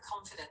don't have the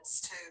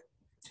confidence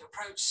to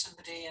approach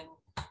somebody and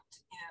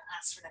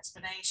ask for an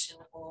explanation,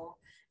 or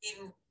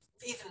even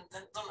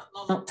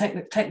not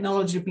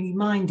technologically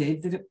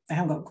minded. They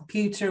haven't got a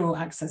computer or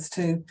access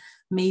to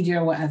media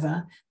or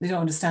whatever. They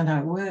don't understand how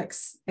it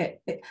works.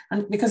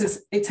 And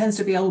because it tends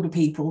to be older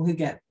people who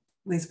get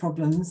these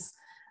problems,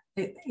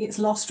 it's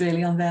lost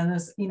really on them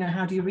as,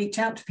 how do you reach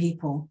out to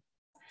people?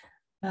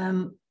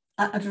 I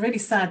had a really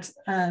sad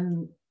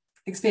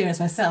experience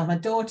myself. My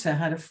daughter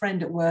had a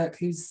friend at work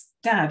whose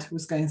dad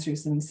was going through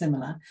something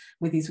similar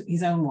with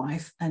his own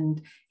wife,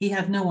 and he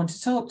had no one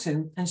to talk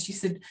to. And she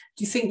said,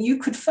 do you think you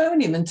could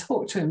phone him and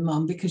talk to him,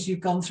 Mum, because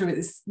you've gone through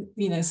this,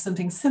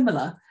 something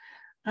similar?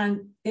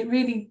 And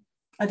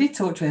I did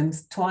talk to him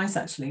twice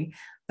actually,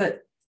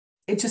 but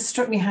it just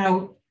struck me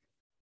how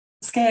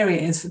scary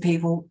it is for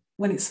people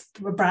when it's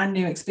a brand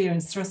new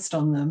experience thrust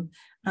on them,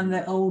 and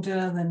they're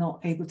older, they're not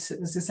able to,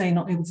 as I say,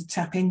 not able to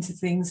tap into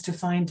things to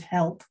find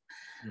help.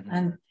 Mm-hmm.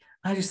 And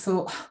I just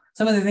thought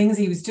some of the things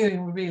he was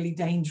doing were really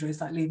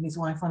dangerous, like leaving his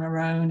wife on her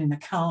own in a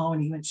car when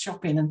he went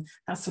shopping and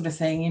that sort of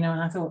thing, and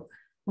I thought,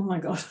 oh my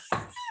God.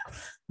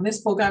 And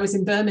this poor guy was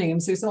in Birmingham,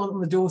 so it's not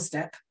on the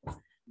doorstep.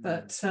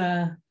 But it's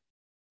an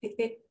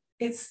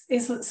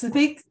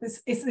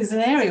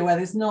area where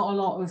there's not a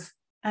lot of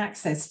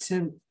access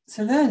to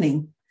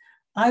learning.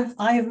 I've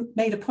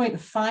made a point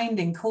of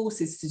finding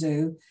courses to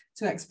do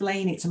to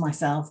explain it to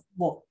myself,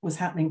 what was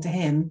happening to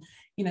him,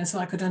 so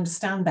I could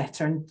understand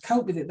better and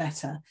cope with it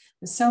better.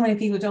 But so many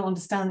people don't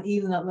understand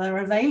even that they're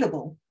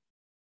available.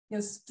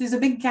 There's a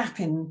big gap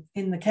in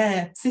the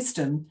care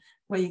system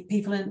where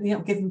people are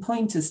given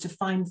pointers to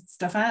find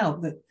stuff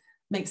out that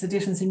makes a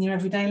difference in your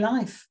everyday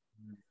life.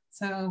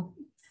 So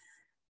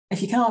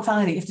if you can't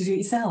find it, you have to do it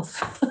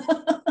yourself.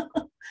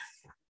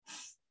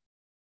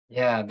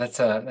 Yeah, that's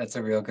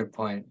a real good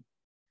point.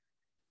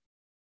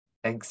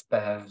 Thanks,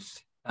 Bev.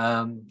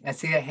 I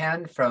see a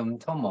hand from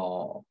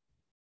Tomo.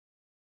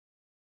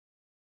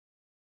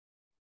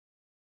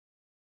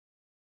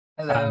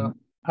 Hello.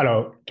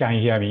 Hello, can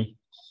you hear me?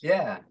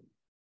 Yeah.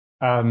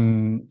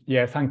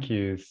 Yeah, thank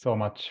you so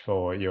much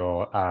for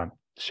your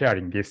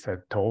sharing this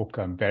talk.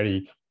 I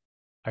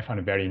found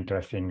it very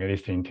interesting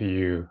listening to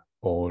you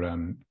all.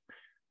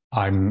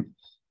 I'm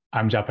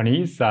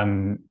Japanese,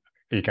 and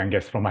you can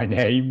guess from my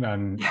name,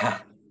 and yeah.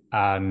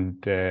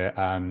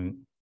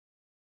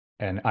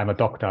 and I'm a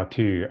doctor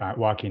too,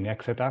 work in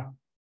Exeter.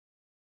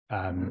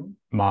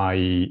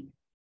 My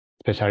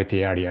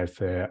specialty area is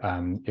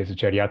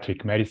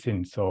geriatric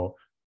medicine, so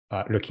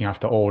looking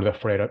after all the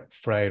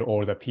frail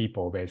older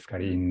people,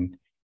 basically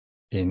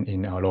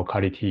in our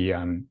locality.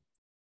 And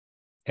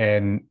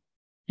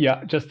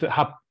yeah, I just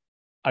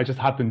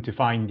happened to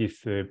find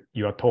this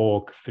your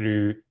talk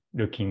through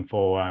looking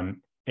for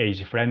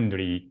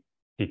age-friendly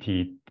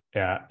city,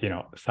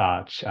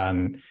 search,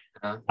 and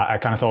I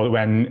kind of thought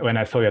when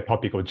I saw your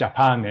topic of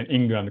Japan and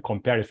England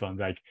comparison,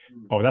 like,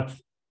 oh, that's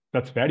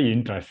very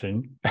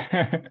interesting.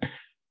 I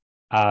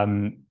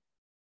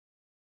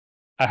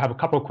have a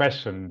couple of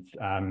questions.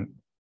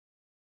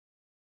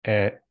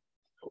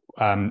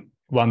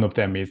 One of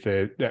them is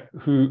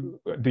who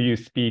do you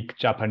speak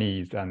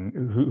Japanese,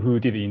 and who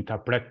did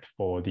interpret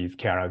for these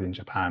carers in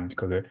Japan?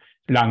 Because the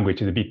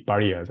language is a big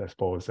barrier, I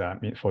suppose,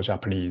 for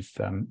Japanese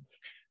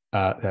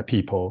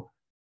people.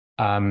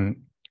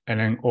 And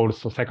then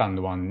also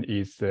second one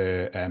is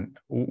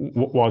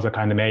what was the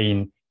kind of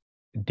main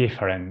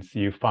difference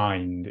you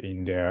find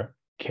in their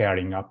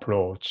caring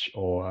approach,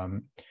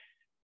 or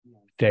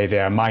say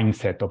their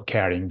mindset of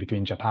caring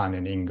between Japan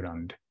and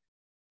England?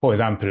 For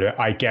example,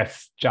 I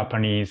guess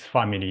Japanese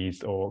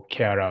families or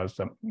carers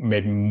are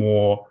maybe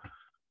more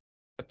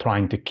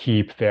trying to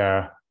keep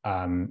their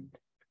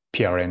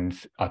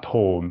parents at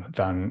home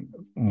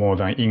more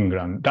than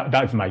England.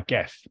 That's my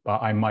guess,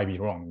 but I might be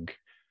wrong.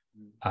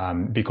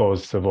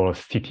 Because of all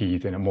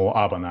cities and more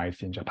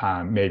urbanized in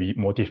Japan, maybe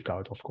more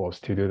difficult, of course,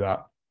 to do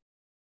that.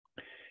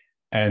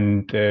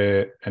 And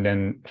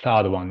then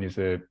third one is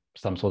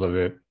some sort of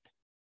a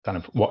kind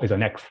of what is the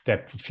next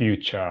step for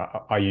future?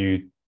 Are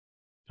you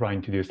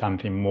trying to do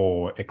something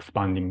more,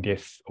 expanding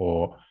this,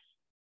 or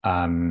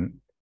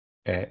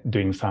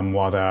doing some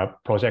other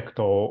project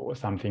or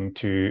something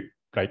to,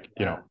 like,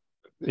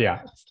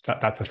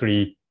 that's the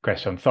three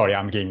questions. Sorry,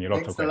 I'm giving you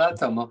lots of questions.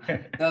 Thanks a lot, Tomo.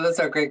 No, those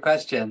are great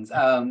questions.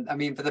 I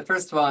mean, for the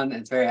first one,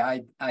 it's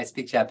I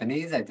speak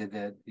Japanese. I did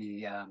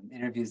the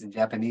interviews in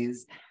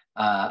Japanese.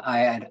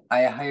 I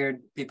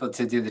hired people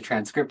to do the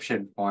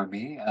transcription for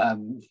me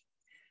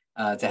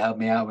to help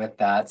me out with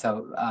that.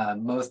 So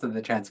most of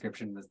the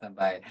transcription was done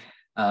by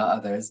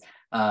others,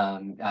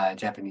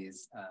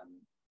 Japanese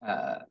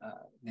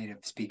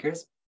native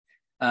speakers.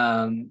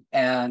 But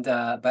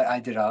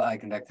I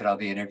conducted all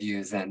the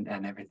interviews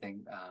and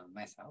everything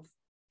myself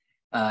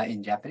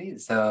in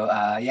Japanese. So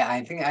yeah,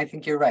 I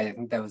think you're right. I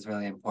think that was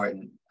really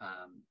important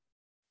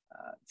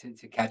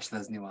to catch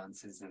those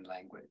nuances in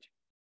language.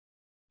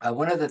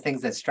 One of the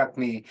things that struck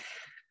me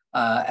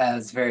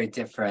as very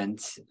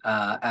different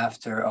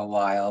after a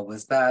while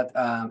was that,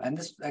 and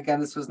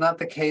this was not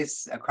the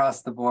case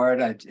across the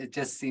board. It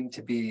just seemed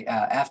to be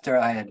after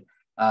I had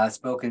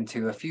spoken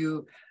to a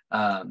few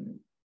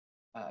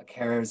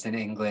carers in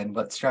England,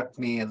 what struck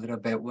me a little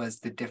bit was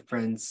the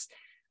difference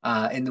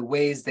in the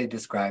ways they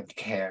described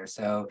care.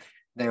 So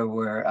there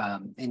were,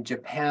 in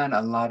Japan,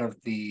 a lot of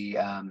the,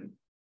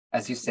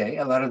 as you say,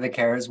 a lot of the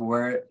carers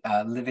were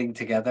living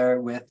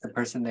together with the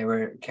person they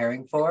were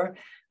caring for,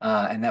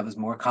 and that was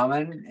more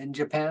common in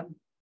Japan.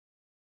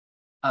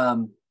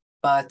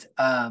 But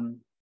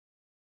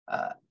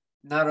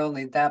not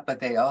only that, but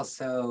they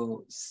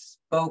also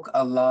spoke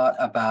a lot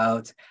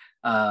about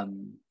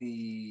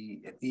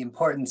the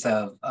importance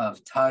of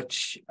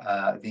touch,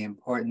 the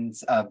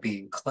importance of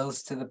being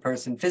close to the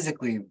person,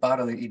 physically,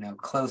 bodily,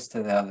 close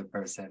to the other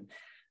person,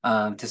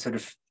 to sort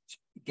of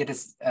get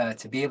us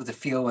to be able to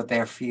feel what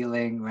they're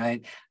feeling,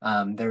 right?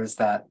 There was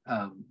that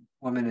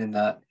woman in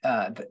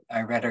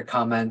I read her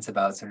comments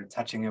about sort of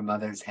touching her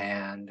mother's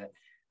hand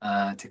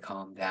to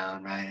calm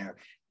down, right? Or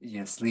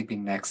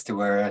sleeping next to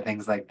her,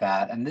 things like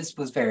that. And this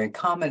was very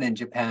common in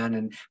Japan,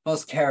 and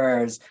most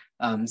carers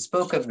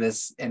spoke of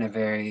this in a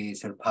very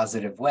sort of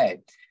positive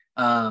way.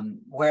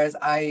 Whereas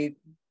there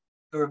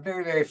were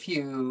very, very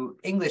few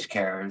English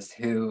carers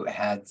who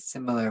had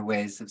similar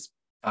ways of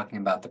talking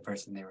about the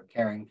person they were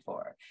caring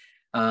for.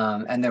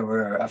 And there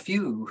were a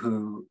few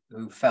who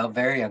felt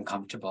very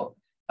uncomfortable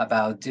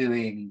about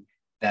doing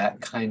that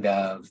kind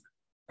of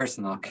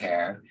personal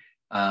care,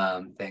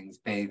 things,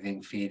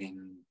 bathing,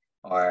 feeding,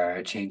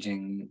 or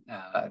changing,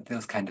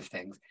 those kind of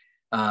things.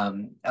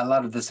 A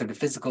lot of the sort of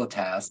physical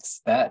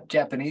tasks that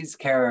Japanese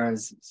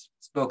carers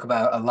spoke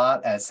about a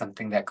lot as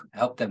something that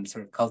helped them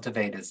sort of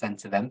cultivate a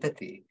sense of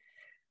empathy.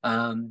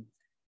 The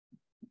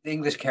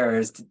English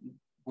carers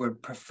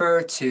would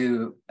prefer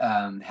to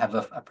have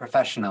a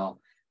professional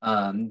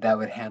that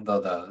would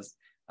handle those.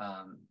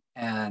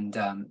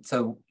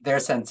 So their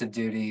sense of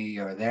duty,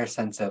 or their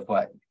sense of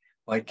what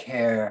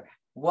care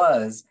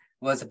was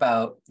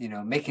about,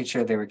 making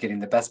sure they were getting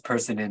the best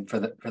person in for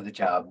the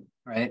job,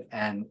 right?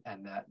 And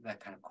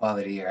that kind of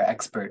quality or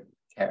expert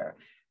care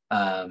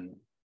to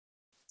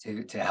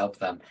help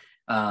them.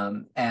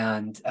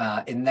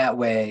 In that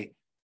way,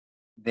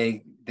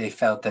 they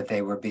felt that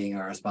they were being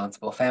a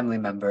responsible family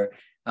member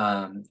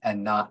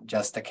and not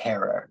just a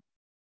carer,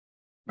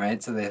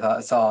 right? So they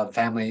saw a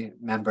family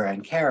member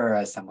and carer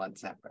as somewhat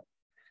separate.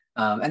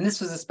 And this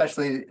was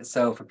especially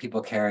so for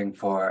people caring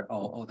for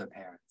older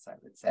parents, I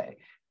would say.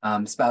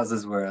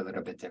 Spouses were a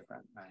little bit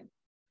different, right?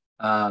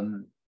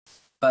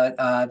 But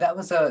that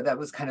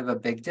was kind of a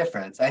big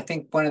difference. I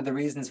think one of the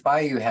reasons why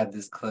you had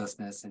this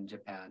closeness in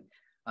Japan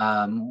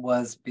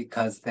was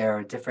because there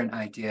are different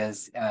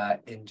ideas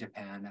in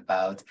Japan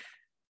about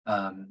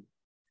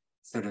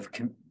sort of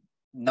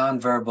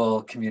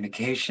nonverbal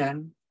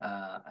communication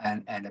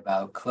and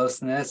about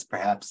closeness,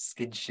 perhaps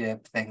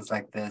skinship, things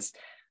like this,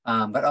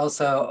 but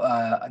also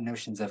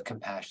notions of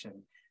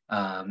compassion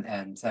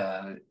and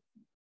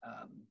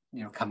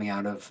coming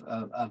out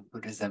of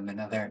Buddhism and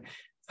other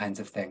kinds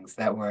of things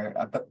that were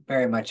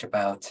very much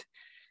about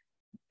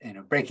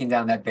breaking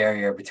down that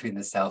barrier between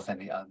the self and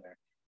the other.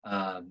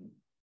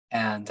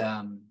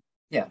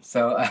 Yeah,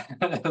 so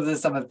those are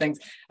some of the things.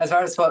 As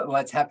far as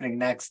what's happening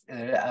next,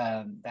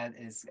 that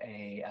is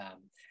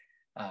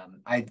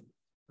I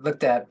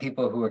looked at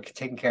people who are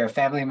taking care of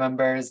family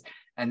members,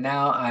 and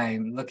now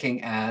I'm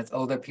looking at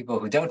older people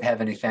who don't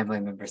have any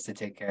family members to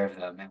take care of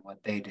them and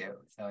what they do.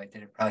 So I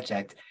did a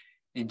project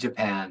in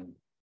Japan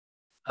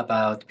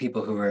about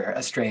people who were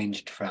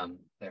estranged from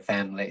their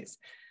families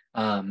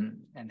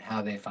and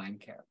how they find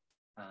care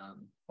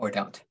or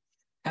don't.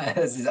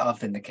 This is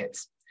often the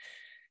case.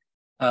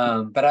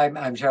 But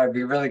I'm sure I'd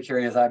be really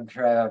curious. I'm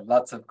sure I have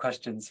lots of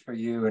questions for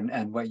you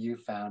and what you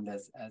found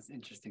as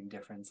interesting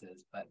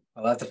differences, but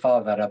I'll have to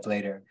follow that up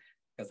later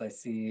because I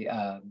see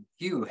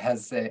Hugh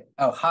has a,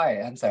 oh, hi,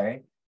 I'm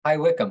sorry. Hi,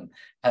 Wickham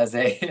has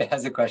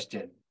a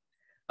question.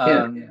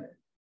 Yeah.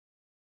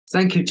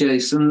 Thank you,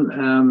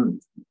 Jason.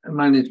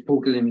 My name is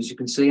Paul Gilliam, as you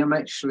can see. I'm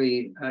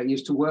actually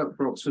used to work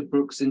for Oxford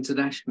Brookes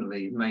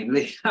internationally,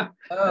 mainly. Oh,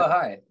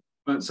 hi.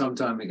 But some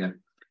time ago.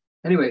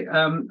 Anyway,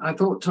 I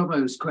thought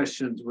Tomo's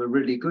questions were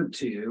really good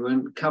to you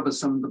and cover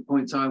some of the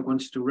points I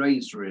wanted to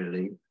raise,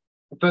 really.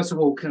 First of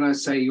all, can I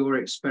say your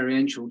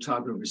experiential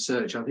type of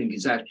research, I think,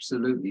 is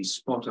absolutely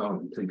spot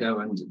on to go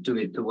and do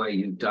it the way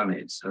you've done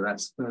it. So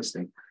that's the first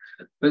thing.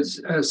 But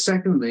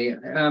secondly,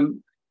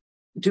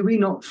 do we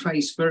not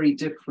face very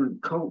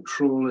different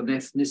cultural and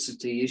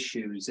ethnicity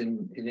issues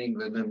in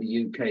England and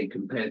the UK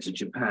compared to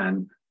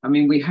Japan? I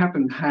mean, we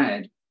haven't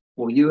had,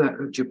 or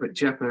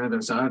Japan,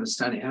 as I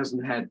understand it,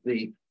 hasn't had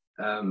the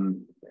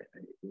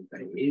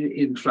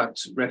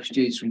influx of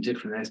refugees from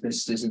different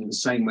ethnicities in the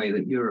same way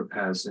that Europe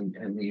has, and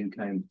the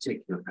UK in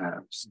particular,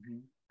 perhaps. Mm-hmm.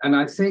 And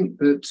I think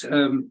that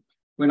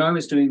when I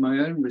was doing my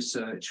own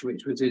research,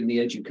 which was in the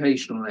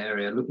educational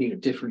area, looking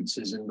at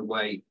differences in the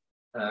way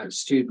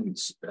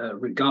students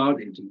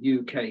regarded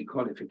UK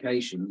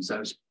qualifications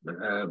as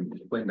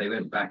when they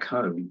went back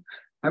home,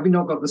 have we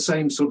not got the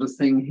same sort of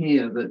thing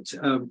here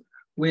that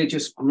we're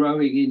just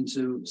growing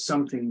into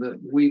something that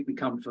we've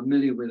become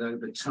familiar with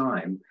over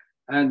time?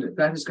 And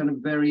that is going to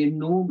vary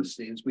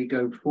enormously as we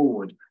go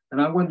forward. And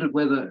I wondered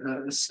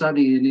whether a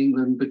study in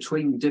England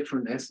between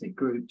different ethnic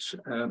groups,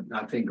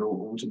 I think,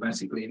 or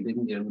automatically in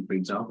Indian, for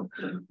example,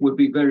 would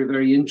be very,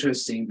 very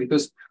interesting,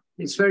 because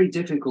it's very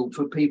difficult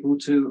for people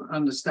to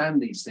understand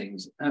these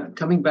things.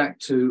 Coming back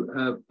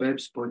to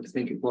Bev's point, I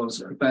think it was,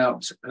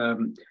 about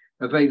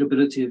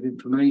availability of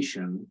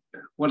information.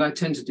 What I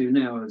tend to do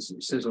now, as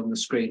it says on the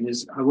screen,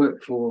 is I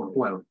work for,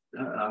 well,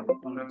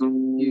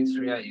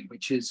 U3A,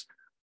 which is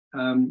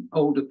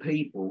older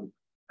people.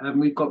 And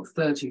we've got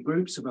 30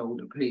 groups of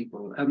older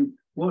people. And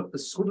what the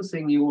sort of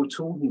thing you're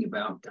talking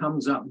about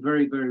comes up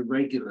very, very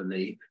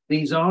regularly.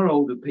 These are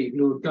older people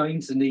who are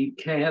going to need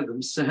care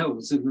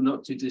themselves in the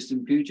not too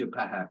distant future,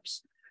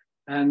 perhaps.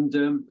 And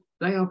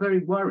they are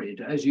very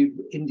worried, as you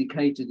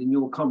indicated in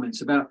your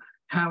comments, about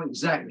how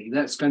exactly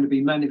that's going to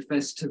be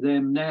manifest to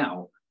them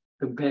now,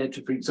 compared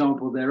to, for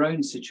example, their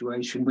own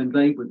situation when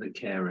they were the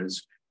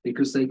carers,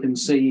 because they can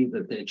see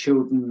that their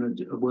children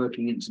are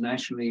working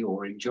internationally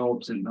or in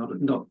jobs and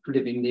not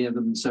living near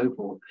them and so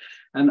forth.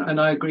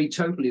 And I agree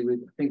totally with,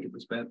 I think it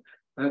was Bev,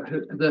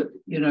 that,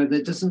 you know,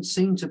 there doesn't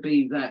seem to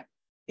be that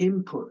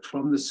input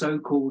from the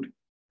so-called,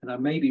 and I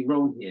may be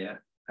wrong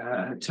here,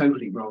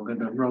 totally wrong,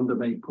 and Rhonda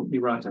may put me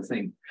right, I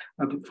think,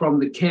 from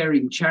the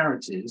caring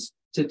charities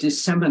to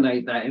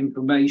disseminate that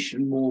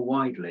information more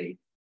widely.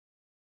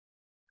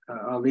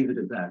 I'll leave it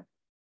at that.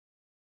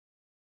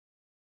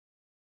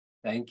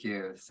 Thank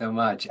you so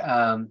much. Great,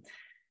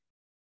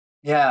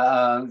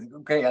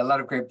 a lot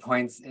of great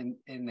points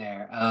in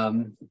there.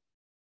 I'm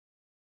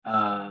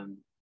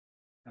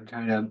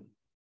trying to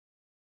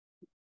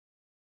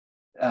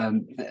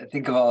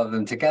think of all of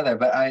them together,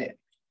 but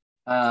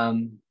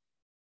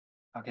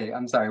okay,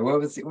 I'm sorry.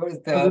 What was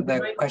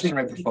the question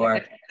right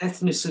before?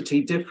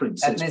 Ethnicity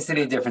differences.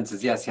 Ethnicity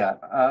differences. Yes, yeah.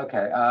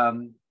 Okay.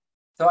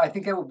 So I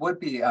think it would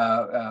be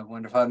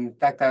wonderful. In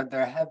fact,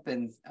 there have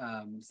been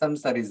some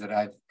studies that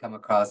I've come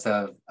across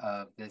of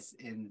this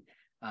in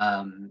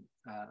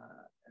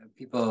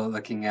people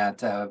looking at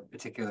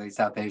particularly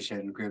South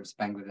Asian groups,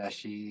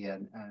 Bangladeshi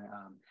and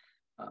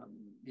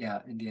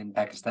Indian,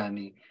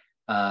 Pakistani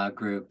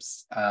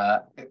groups,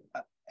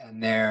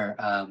 and their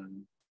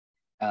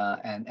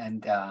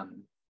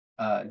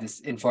this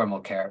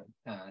informal care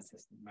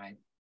system, right?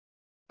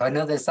 So I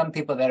know there's some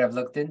people that have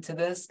looked into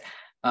this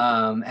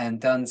and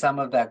done some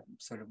of that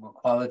sort of more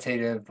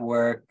qualitative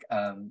work,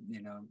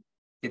 you know,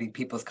 getting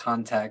people's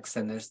context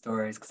and their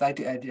stories, because I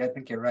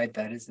think you're right,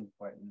 that is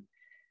important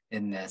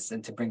in this,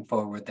 and to bring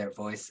forward their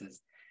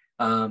voices.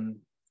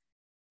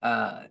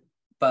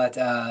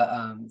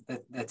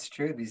 that's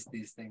true.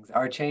 These things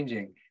are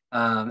changing,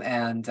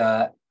 and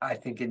I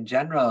think in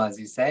general, as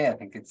you say, I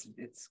think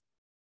it's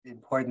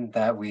important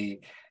that we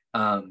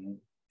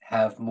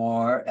have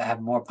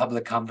more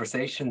public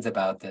conversations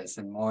about this,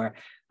 and more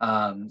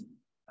I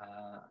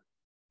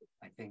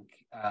think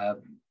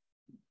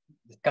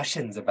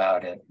discussions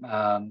about it.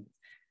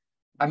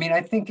 I mean,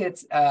 I think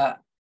it's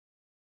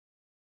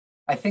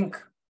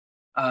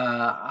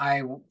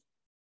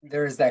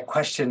there's that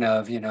question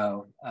of,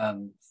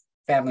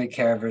 family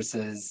care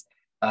versus,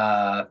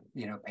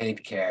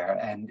 paid care.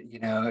 And,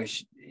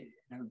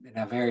 in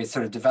a very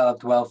sort of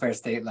developed welfare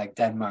state like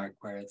Denmark,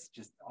 where it's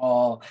just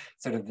all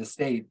sort of the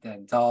state,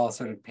 and it's all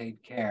sort of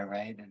paid care,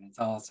 right? And it's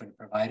all sort of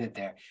provided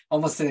there,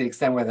 almost to the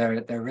extent where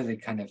they're really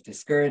kind of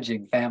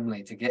discouraging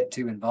family to get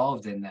too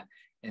involved in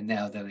the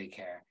elderly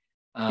care.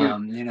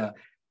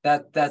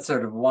 That's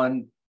sort of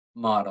one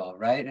model,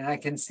 right? And I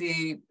can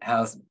see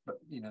how,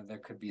 there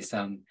could be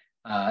some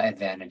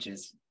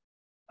advantages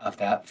of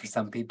that for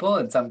some people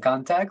in some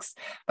contexts,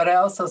 but I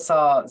also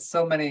saw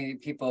so many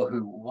people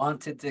who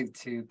wanted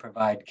to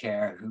provide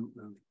care,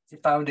 who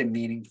found it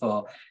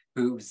meaningful,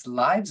 whose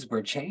lives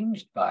were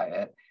changed by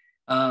it.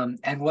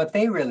 And what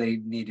they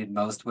really needed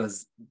most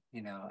was,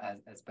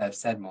 as Bev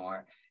said,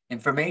 more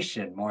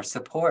information, more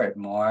support,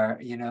 more,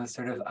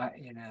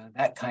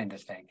 that kind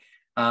of thing.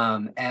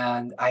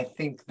 And I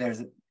think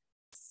there's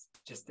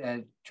just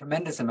a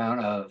tremendous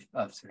amount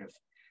of sort of,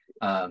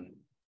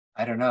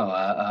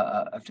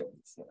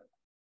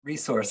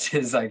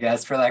 resources, I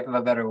guess, for lack of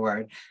a better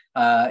word,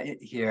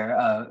 here.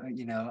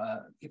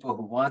 People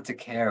who want to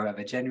care, who have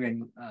a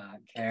genuine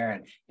care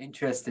and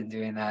interest in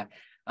doing that.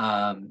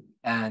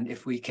 And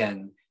if we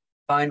can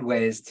find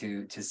ways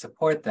to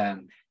support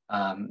them,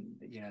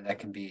 that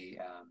can be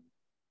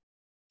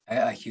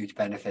a huge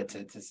benefit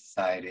to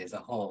society as a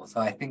whole. So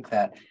I think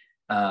that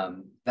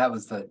that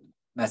was the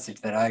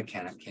message that I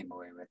kind of came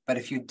away with. But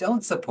if you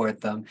don't support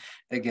them,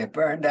 they get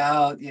burned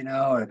out,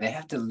 or they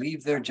have to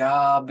leave their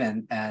job,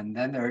 and then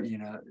they're,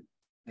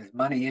 there's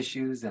money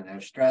issues, and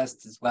they're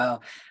stressed as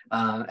well.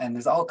 And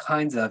there's all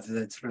kinds of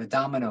the sort of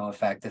domino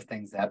effect of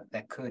things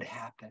that could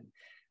happen.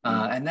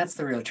 And that's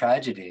the real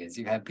tragedy, is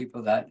you have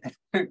people that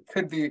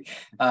could be,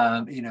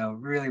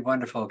 really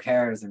wonderful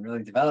carers and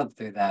really develop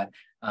through that.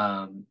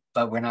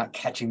 But we're not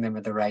catching them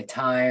at the right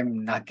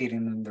time, not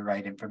getting them the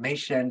right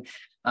information.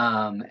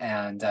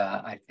 And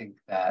I think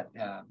that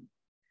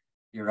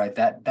you're right,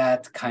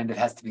 that kind of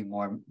has to be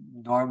more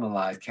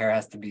normalized. Care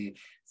has to be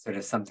sort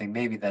of something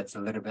maybe that's a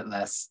little bit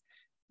less,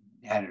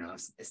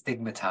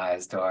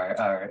 stigmatized,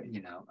 or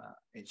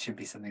it should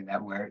be something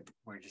that we're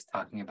just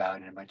talking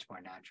about in a much more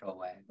natural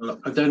way. Well,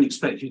 I don't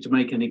expect you to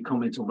make any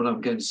comment on what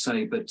I'm going to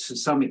say, but to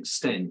some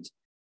extent,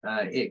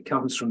 it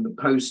comes from the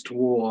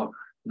post-war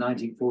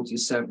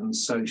 1947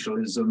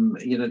 socialism,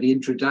 the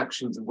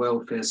introduction of the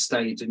welfare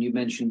state, and you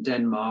mentioned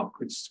Denmark,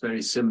 which is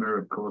very similar,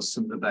 of course,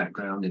 similar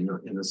background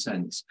in a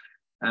sense.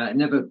 It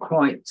never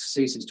quite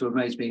ceases to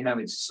amaze me how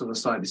it's sort of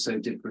slightly so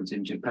different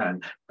in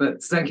Japan.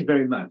 But thank you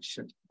very much.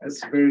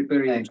 That's very,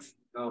 very Thanks.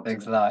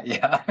 Thanks a lot.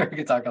 Yeah, we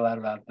could talk a lot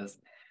about this.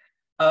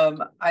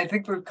 I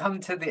think we've come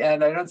to the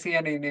end. I don't see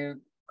any new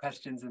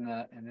questions in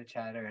the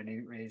chat or any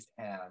raised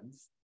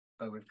hands,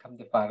 but we've come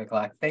to 5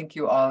 o'clock. Thank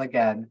you all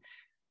again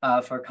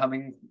for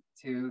coming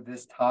to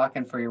this talk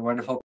and for your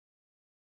wonderful